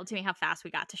 wild to me how fast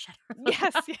we got to Shadowlands.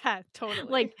 Yes, yeah, totally.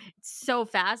 Like, so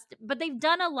fast. But they've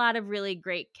done a lot of really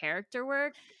great character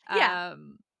work. Yeah.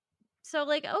 So,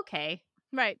 like, okay.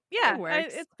 Right. Yeah.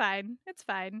 It's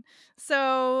fine.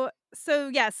 So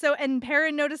and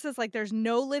Perrin notices like there's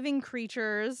no living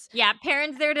creatures. Yeah,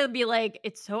 Perrin's there to be like,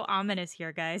 it's so ominous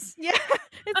here, guys. Yeah.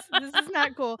 This is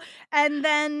not cool. And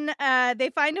then they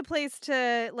find a place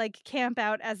to like camp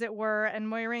out, as it were, and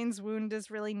Moiraine's wound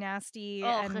is really nasty.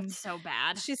 Oh, and it's so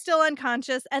bad. She's still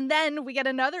unconscious. And then we get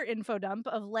another info dump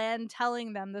of Lan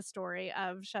telling them the story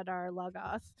of Shadar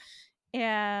Logoth.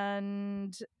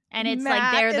 And it's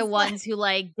Matt like they're the ones who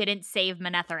like didn't save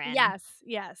Manetheren. Yes.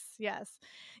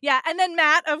 Yeah, and then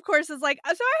Matt, of course, is like, so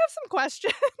I have some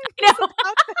questions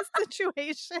about this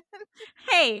situation.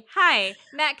 Hey, hi,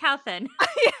 Matt Cawthon.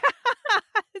 Yeah,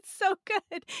 it's so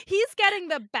good. He's getting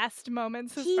the best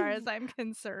moments as far as I'm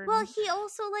concerned. Well, he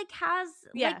also like has,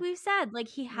 like we've said, like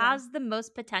he has the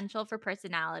most potential for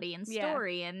personality and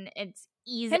story, and it's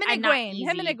easy. Him and Egwene.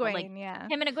 Him and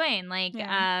Egwene. Like,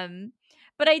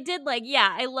 but I did like,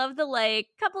 I love the like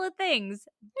couple of things.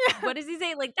 Yeah. What does he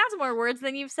say? Like, that's more words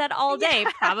than you've said all day,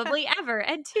 probably ever.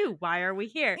 And two, why are we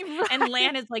here? Right. And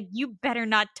Lan is like, you better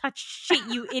not touch shit,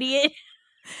 you idiot.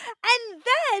 And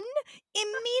then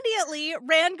immediately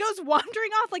Rand goes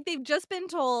wandering off like they've just been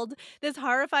told this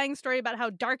horrifying story about how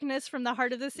darkness from the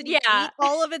heart of the city ate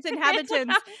all of its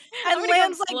inhabitants. And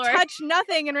Land's like, touch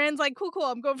nothing. And Rand's like, cool,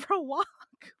 I'm going for a walk.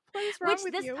 What is wrong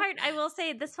with you? Part, I will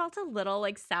say, this felt a little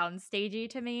like soundstagey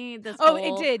to me.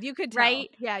 It did. You could tell. Right?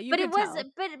 Yeah, you could tell.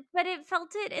 But it felt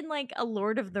it in like a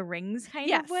Lord of the Rings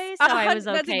kind of way. So I was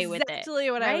okay with it. That's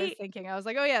exactly what I was thinking. I was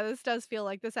like, oh yeah, this does feel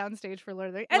like the soundstage for Lord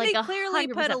of the Rings. And like they clearly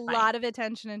put a lot of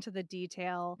attention into the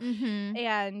detail. Mm-hmm.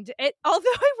 And it, although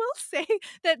I will say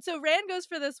that, so Rand goes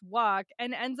for this walk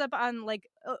and ends up on like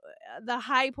the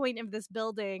high point of this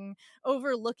building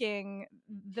overlooking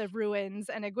the ruins,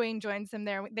 and Egwene joins him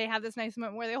there. They have this nice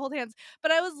moment where they hold hands,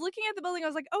 but I was looking at the building, I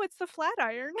was like, oh, it's the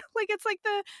Flatiron. Like it's like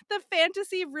the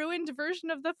fantasy ruined version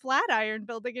of the Flatiron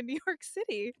building in New York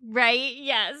City. Right?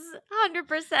 Yes,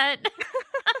 100%.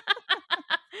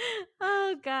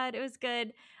 Oh God, it was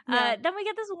good. Yeah. Then we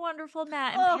get this wonderful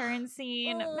Matt and Perrin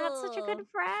scene. Matt's such a good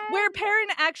friend. Where Perrin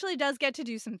actually does get to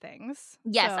do some things.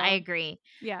 Yes, so, I agree.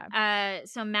 Yeah.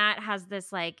 So Matt has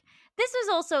this like, this was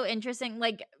also interesting.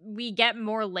 Like, we get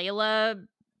more Layla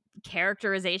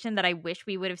characterization that I wish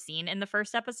we would have seen in the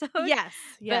first episode. Yes.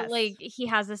 But like, he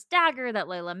has this dagger that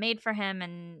Layla made for him,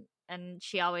 and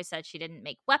she always said she didn't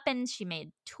make weapons, she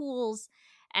made tools.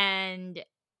 And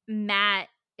Matt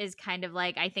is kind of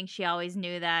like, I think she always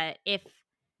knew that if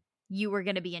you were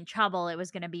going to be in trouble, it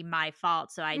was going to be my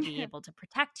fault, so I'd be able to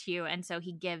protect you. And so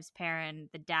he gives Perrin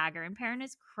the dagger, and Perrin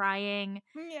is crying.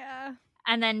 Yeah.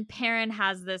 And then Perrin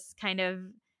has this kind of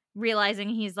realizing,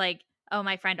 he's like, oh,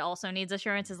 my friend also needs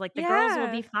assurances, like the girls will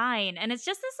be fine. And it's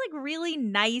just this like really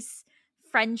nice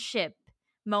friendship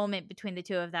moment between the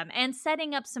two of them, and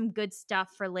setting up some good stuff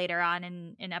for later on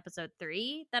in episode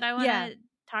 3 that I want to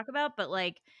talk about. But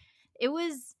like, it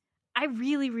was, I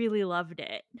really, really loved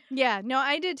it. Yeah, no,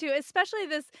 I did too. Especially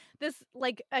this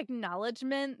like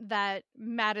acknowledgement that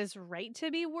Matt is right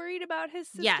to be worried about his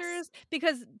sisters. Yes.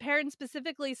 Because Perrin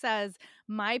specifically says,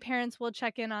 my parents will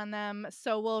check in on them,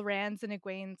 so will Rand's and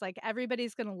Egwene's. Like,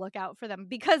 everybody's gonna look out for them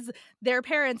because their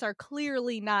parents are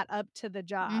clearly not up to the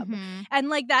job. Mm-hmm. And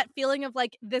like that feeling of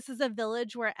like, this is a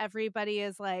village where everybody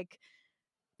is like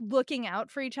looking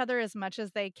out for each other as much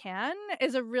as they can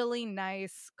is a really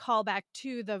nice callback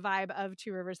to the vibe of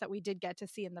Two Rivers that we did get to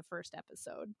see in the first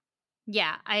episode.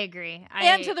 Yeah, I agree.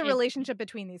 And to the relationship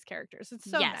between these characters. It's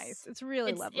so yes. nice. It's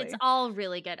really lovely. It's all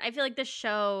really good. I feel like the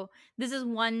show, this is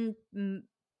one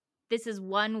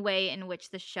way in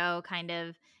which the show kind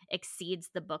of exceeds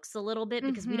the books a little bit,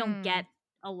 because we don't get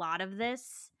a lot of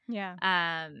this.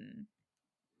 Yeah.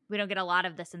 We don't get a lot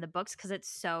of this in the books because it's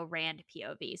so Rand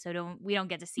POV. So we don't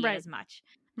get to see it as much.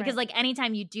 Because like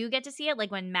anytime you do get to see it, like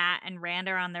when Matt and Rand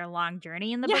are on their long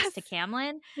journey in the books to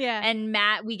Camlin, and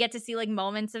Matt, we get to see like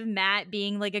moments of Matt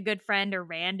being like a good friend or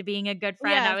Rand being a good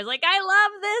friend. I was like, I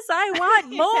love this. I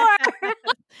want more.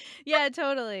 Yeah,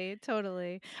 totally.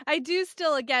 I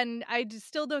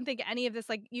still don't think any of this,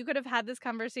 like, you could have had this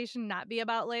conversation not be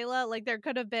about Layla. Like, there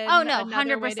could have been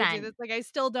another 100%. way to do this. Like,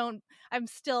 I'm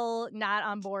still not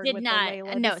on board with the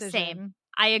Layla decision. Same.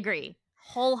 I agree.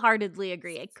 Wholeheartedly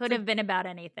agree. It could have been about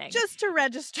anything. Just to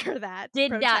register that.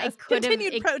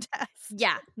 Continued protest.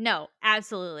 Yeah, no,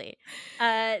 absolutely.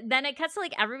 Then it cuts to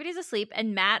like everybody's asleep,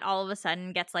 and Matt all of a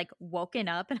sudden gets like woken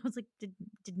up, and I was like,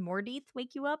 did Mordeith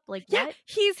wake you up? Like, yeah, what?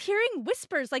 He's hearing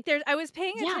whispers. Like, I was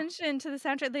paying attention to the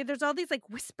soundtrack. Like, there's all these like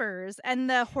whispers, and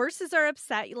the horses are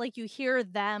upset. Like, you hear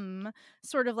them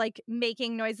sort of like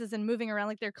making noises and moving around.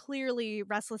 Like, they're clearly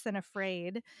restless and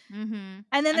afraid. Mm-hmm.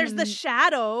 And then there's the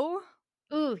shadow.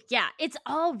 Ooh, yeah, it's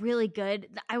all really good.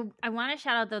 I want to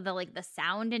shout out though the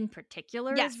sound in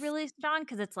particular is really strong,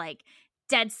 because it's like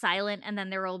dead silent, and then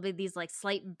there will be these like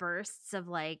slight bursts of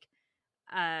like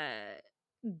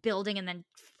building and then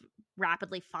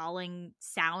rapidly falling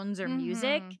sounds or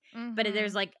music. But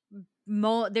there's like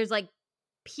there's like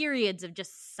periods of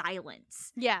just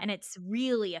silence, and it's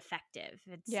really effective.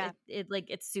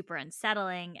 It's super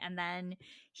unsettling. And then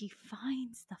he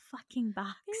finds the fucking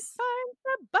box.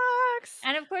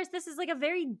 And of course, this is like a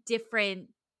very different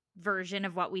version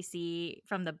of what we see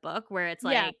from the book, where it's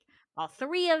like all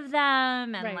 3 of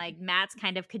them, and like Matt's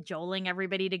kind of cajoling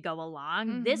everybody to go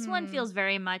along. This one feels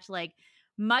very much like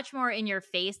much more in your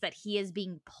face that he is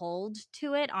being pulled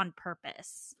to it on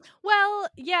purpose. Well,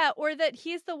 yeah, or that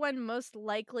he's the one most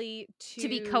likely to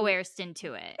be coerced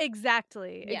into it.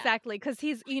 Exactly. Because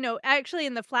he's, actually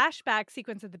in the flashback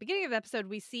sequence at the beginning of the episode,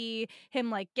 we see him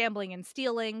like gambling and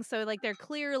stealing. So like they're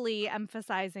clearly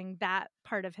emphasizing that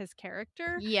part of his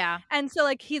character. Yeah. And so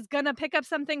like he's gonna pick up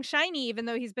something shiny, even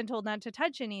though he's been told not to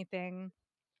touch anything.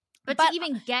 But to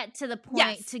even get to the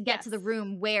point, to get to the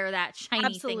room where that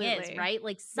shiny thing is, right?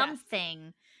 Like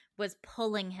something was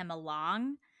pulling him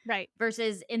along. Right.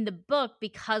 Versus in the book,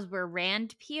 because we're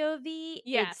Rand POV,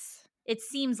 it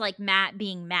seems like Matt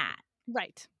being Matt.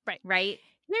 Right.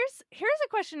 Here's a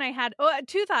question I had.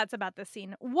 2 thoughts about this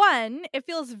scene. One, it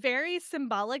feels very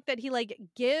symbolic that he like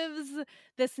gives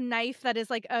this knife that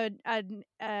is like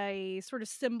a sort of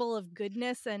symbol of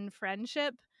goodness and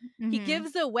friendship. He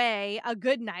gives away a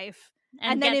good knife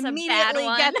and then immediately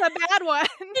gets a bad one.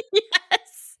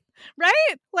 Yes.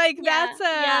 Right? Like that's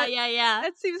yeah.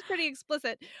 That seems pretty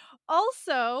explicit.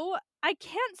 Also, I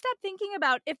can't stop thinking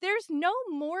about, if there's no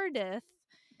Mordeith,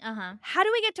 how do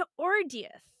we get to Ordeith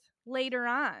later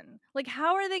on? Like,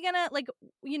 how are they gonna, like,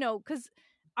 because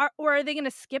are they gonna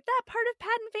skip that part of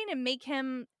Padan Fain and make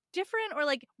him different, or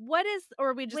like or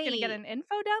are we just gonna get an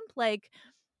info dump? Like,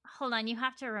 hold on, you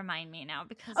have to remind me now,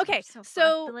 because okay,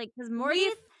 so because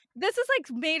this is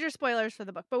like major spoilers for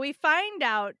the book, but we find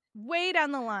out way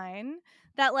down the line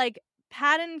that like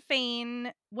Padan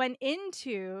Fain went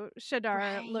into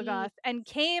Shadar Logoth and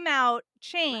came out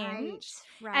changed.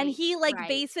 And he like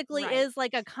basically is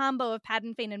like a combo of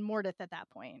Padan Fain and Mordeth at that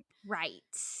point. Right.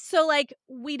 So like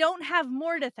we don't have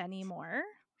Mordeth anymore.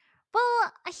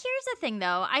 Well, here's the thing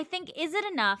though. I think, is it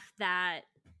enough that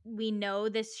we know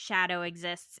this shadow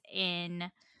exists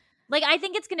in... Like, I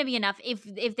think it's going to be enough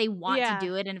if they want to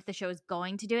do it, and if the show is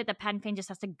going to do it, that Padan Fain just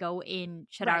has to go in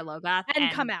Shadar Logoth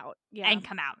and come out. Yeah. And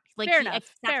come out. Like, fair he enough.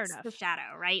 accepts the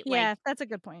shadow, right? Yeah, like, that's a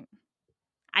good point.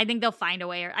 I think they'll find a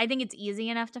way. I think it's easy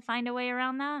enough to find a way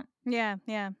around that. Yeah.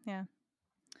 So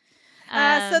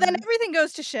then everything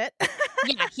goes to shit.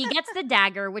 Yeah, he gets the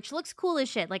dagger, which looks cool as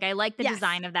shit. Like, I like the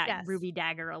design of that ruby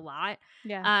dagger a lot.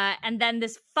 Yeah. And then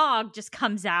this fog just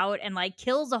comes out and, like,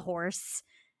 kills a horse.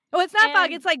 Oh, it's not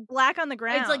fog. It's like black on the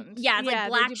ground. It's like, like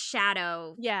black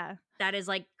shadow. Yeah. That is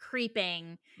like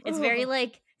creeping. It's very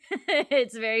like,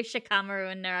 it's very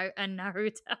Shikamaru and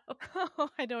Naruto. Oh,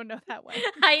 I don't know that one.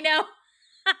 I know.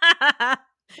 I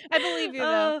believe you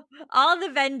though. All the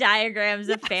Venn diagrams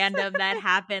of fandom that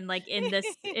happen like in this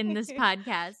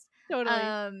podcast.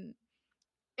 Totally.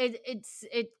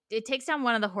 It takes down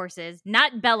one of the horses,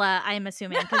 not Bella, I'm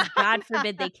assuming, because God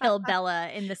forbid they kill Bella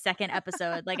in the second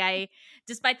episode. Like,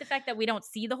 despite the fact that we don't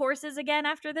see the horses again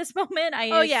after this moment,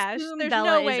 I assume there's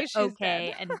Bella no way is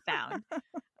okay dead. and found.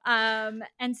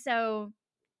 And so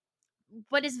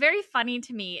what is very funny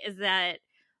to me is that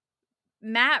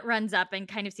Matt runs up and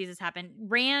kind of sees this happen.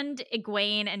 Rand,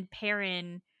 Egwene, and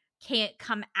Perrin can't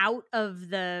come out of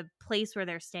the place where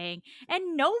they're staying,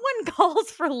 and no one calls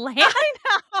for Lan. I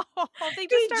know. They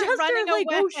just start running away.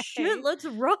 Oh shit, let's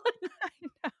run. I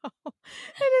know.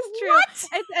 It is true. What?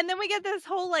 And then we get this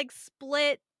whole like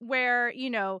split where, you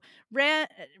know,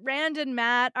 Rand and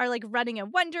Matt are like running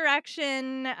in one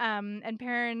direction, and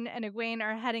Perrin and Egwene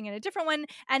are heading in a different one,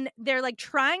 and they're like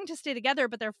trying to stay together,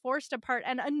 but they're forced apart.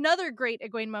 And another great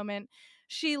Egwene moment,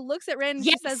 she looks at Rand and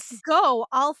she says, "Go,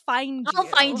 I'll find you. I'll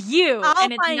find you."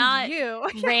 And it's not you.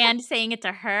 Rand saying it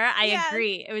to her. I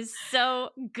agree. It was so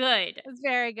good. It's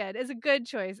very good. It's a good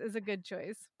choice.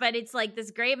 But it's like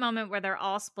this great moment where they're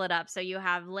all split up. So you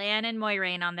have Lan and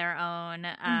Moiraine on their own,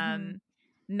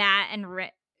 Matt and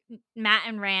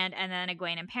Rand, and then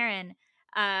Egwene and Perrin.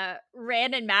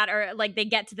 Rand and Matt are like, they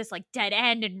get to this like dead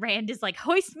end, and Rand is like,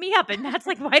 "Hoist me up," and Matt's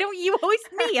like, "Why don't you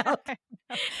hoist me up?"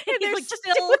 He's like, "Just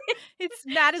do it." It's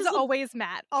Matt is always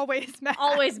Matt.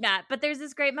 But there's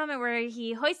this great moment where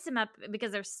he hoists him up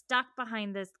because they're stuck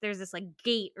behind this. There's this like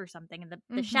gate or something, and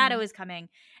the shadow is coming.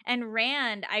 And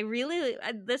Rand,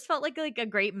 this felt like a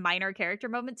great minor character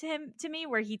moment to me,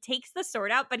 where he takes the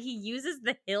sword out, but he uses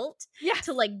the hilt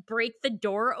to like break the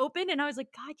door open. And I was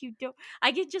like, God, you don't.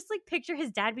 I could just like picture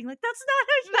his dad being like, "That's not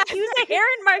how you use a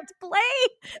heron marked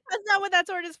blade. That's not what that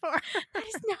sword is for. That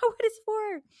is not what it's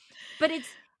for." But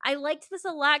I liked this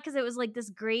a lot because it was like this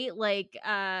great like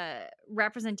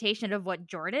representation of what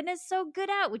Jordan is so good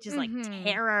at, which is like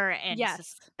terror and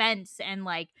suspense, and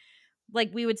like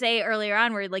we would say earlier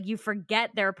on, where like you forget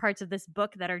there are parts of this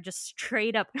book that are just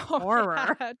straight up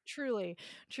horror. Yeah, truly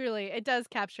it does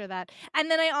capture that. And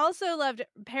then I also loved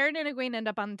Perrin and Egwene end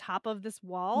up on top of this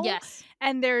wall. Yes.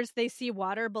 And they see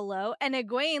water below, and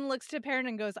Egwene looks to Perrin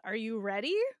and goes, "Are you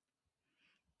ready?"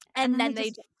 And then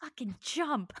they just fucking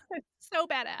jump. So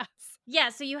badass. Yeah,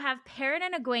 so you have Perrin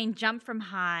and Egwene jump from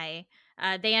high.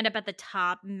 They end up at the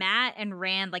top. Matt and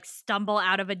Rand like stumble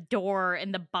out of a door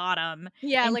in the bottom.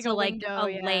 Yeah, into, like a window,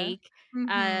 lake.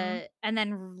 And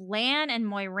then Lan and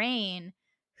Moiraine,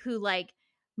 who like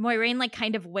Moiraine like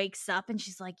kind of wakes up and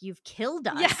she's like, "You've killed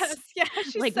us." Yes, yeah.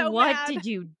 She's like, so what mad. did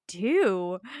you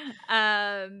do?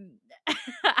 I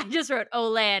just wrote, "Oh,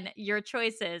 Lan, your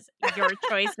choices.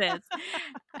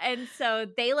 And so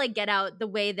they like get out the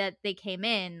way that they came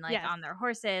in, like on their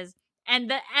horses. And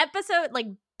the episode, like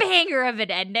banger of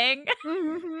an ending.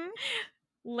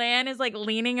 Lan is like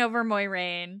leaning over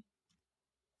Moiraine.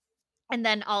 And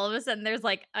then all of a sudden there's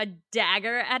like a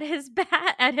dagger at his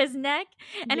neck.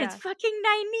 And it's fucking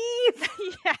Nynaeve.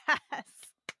 Yes.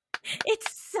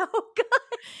 It's so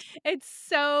good. It's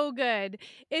so good.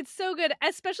 It's so good,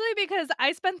 especially because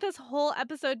I spent this whole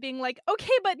episode being like,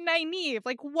 okay, but Nynaeve,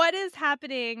 like, what is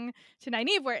happening to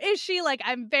Nynaeve? Where is she? Like,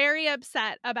 I'm very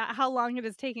upset about how long it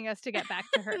is taking us to get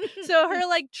back to her. So her,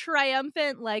 like,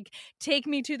 triumphant, like, take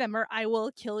me to them or I will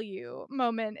kill you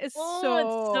moment is it's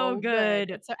so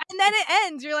good. And then it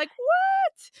ends. You're like,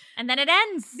 what? And then it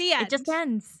ends. The end. It just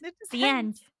ends. It just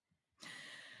ends.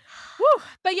 Whew.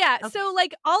 But yeah, Okay. so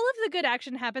like all of the good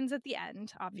action happens at the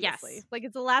end, obviously. Yes. Like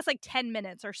it's the last like 10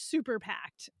 minutes are super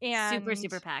packed. Super, And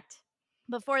super packed.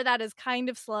 before that is kind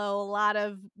of slow, a lot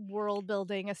of world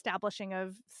building, establishing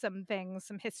of some things,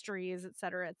 some histories, et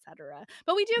cetera,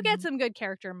 but we do get some good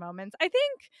character moments. I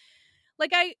think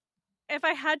like if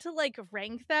I had to like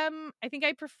rank them, I think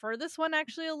I prefer this one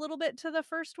actually a little bit to the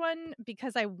first one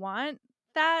because I want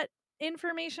that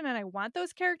information and I want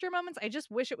those character moments. I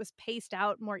just wish it was paced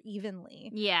out more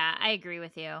evenly. Yeah, I agree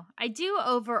with you. I do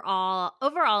overall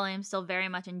I am still very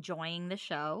much enjoying the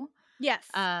show. Yes.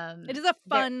 It is a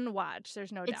fun watch,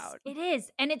 there's no doubt. It is.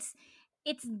 And it's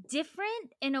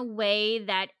different in a way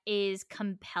that is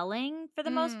compelling for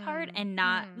the most part and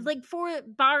not like for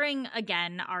barring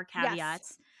again our caveats.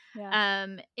 Yes. Yeah.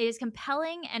 It is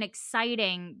compelling and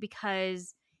exciting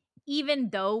because even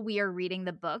though we are reading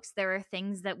the books, there are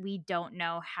things that we don't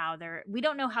know how they're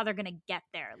going to get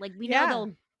there. Like we know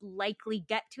they'll likely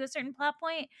get to a certain plot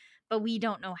point, but we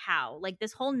don't know how. Like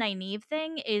this whole Nynaeve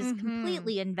thing is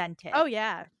completely invented. Oh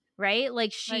yeah. Right?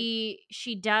 Like she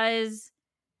does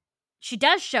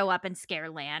show up in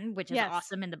Scareland, which is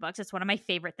awesome in the books. It's one of my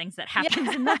favorite things that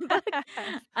happens in the book.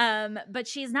 But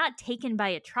she's not taken by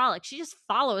a Trolloc. She just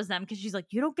follows them because she's like,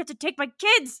 you don't get to take my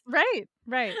kids. Right.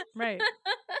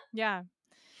 Yeah.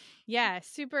 Yeah.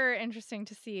 Super interesting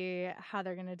to see how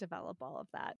they're going to develop all of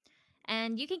that.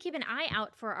 And you can keep an eye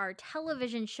out for our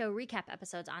television show recap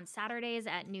episodes on Saturdays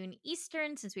at noon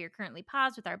Eastern, since we are currently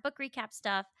paused with our book recap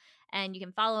stuff. And you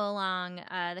can follow along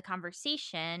the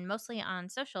conversation mostly on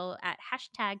social at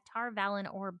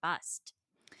 #TarValonOrBust.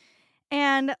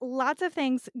 And lots of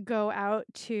thanks go out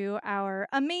to our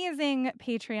amazing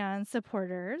Patreon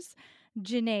supporters.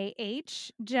 Janae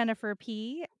H, Jennifer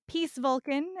P, Peace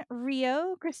Vulcan,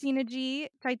 Rio, Christina G,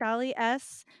 Chaitali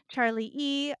S, Charlie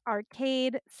E,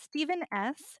 Arcade, Stephen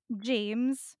S,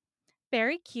 James,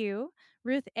 Barry Q,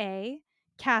 Ruth A,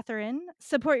 Catherine,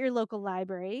 Support Your Local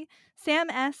Library, Sam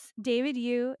S, David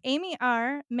U, Amy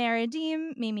R,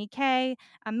 Maradim, Mimi K,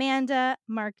 Amanda,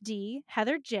 Mark D,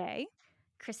 Heather J,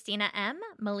 Christina M,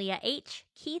 Malia H,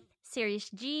 Keith, Sirius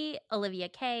G, Olivia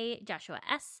K, Joshua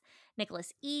S,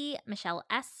 Nicholas E, Michelle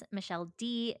S, Michelle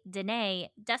D, Danae,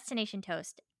 Destination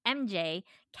Toast, MJ,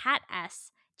 Kat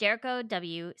S, Jericho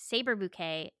W, Saber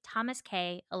Bouquet, Thomas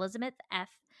K, Elizabeth F,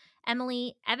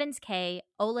 Emily, Evans K,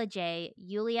 Ola J,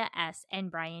 Yulia S,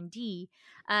 and Brian D.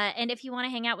 And if you want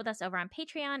to hang out with us over on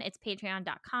Patreon, it's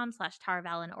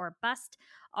patreon.com/TarValonOrBust.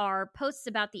 Our posts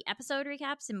about the episode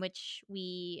recaps in which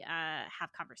we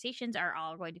have conversations are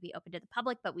all going to be open to the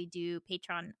public, but we do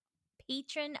patron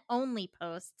only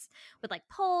posts with like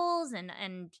polls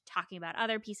and talking about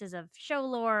other pieces of show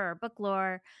lore or book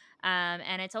lore.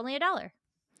 And it's only $1.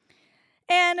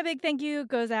 And a big thank you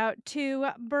goes out to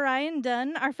Brian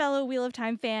Dunn, our fellow Wheel of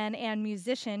Time fan and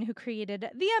musician who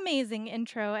created the amazing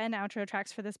intro and outro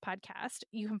tracks for this podcast.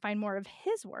 You can find more of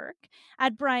his work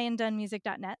at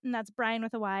briandunnmusic.net, and that's Brian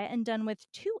with a Y and Dunn with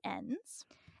 2 N's.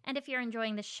 And if you're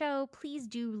enjoying the show, please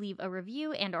do leave a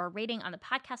review and or rating on the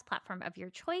podcast platform of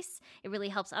your choice. It really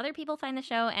helps other people find the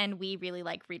show, and we really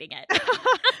like reading it.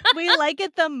 We like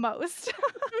it the most.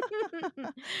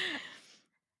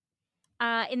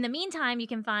 In the meantime, you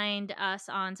can find us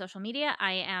on social media.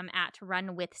 I am at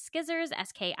Run with Skizzers,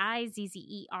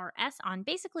 SKIZZERS, on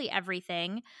basically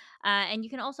everything. And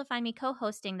you can also find me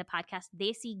co-hosting the podcast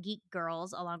Desi Geek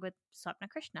Girls along with Swapna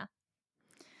Krishna,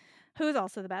 who's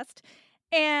also the best.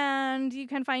 And you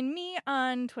can find me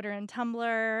on Twitter and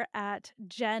Tumblr at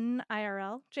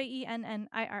JenIRL,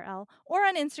 JENNIRL, or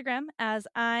on Instagram as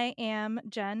I am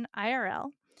Jen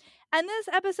IRL. And this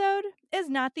episode is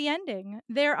not the ending.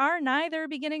 There are neither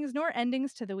beginnings nor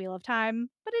endings to the Wheel of Time,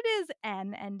 but it is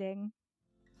an ending.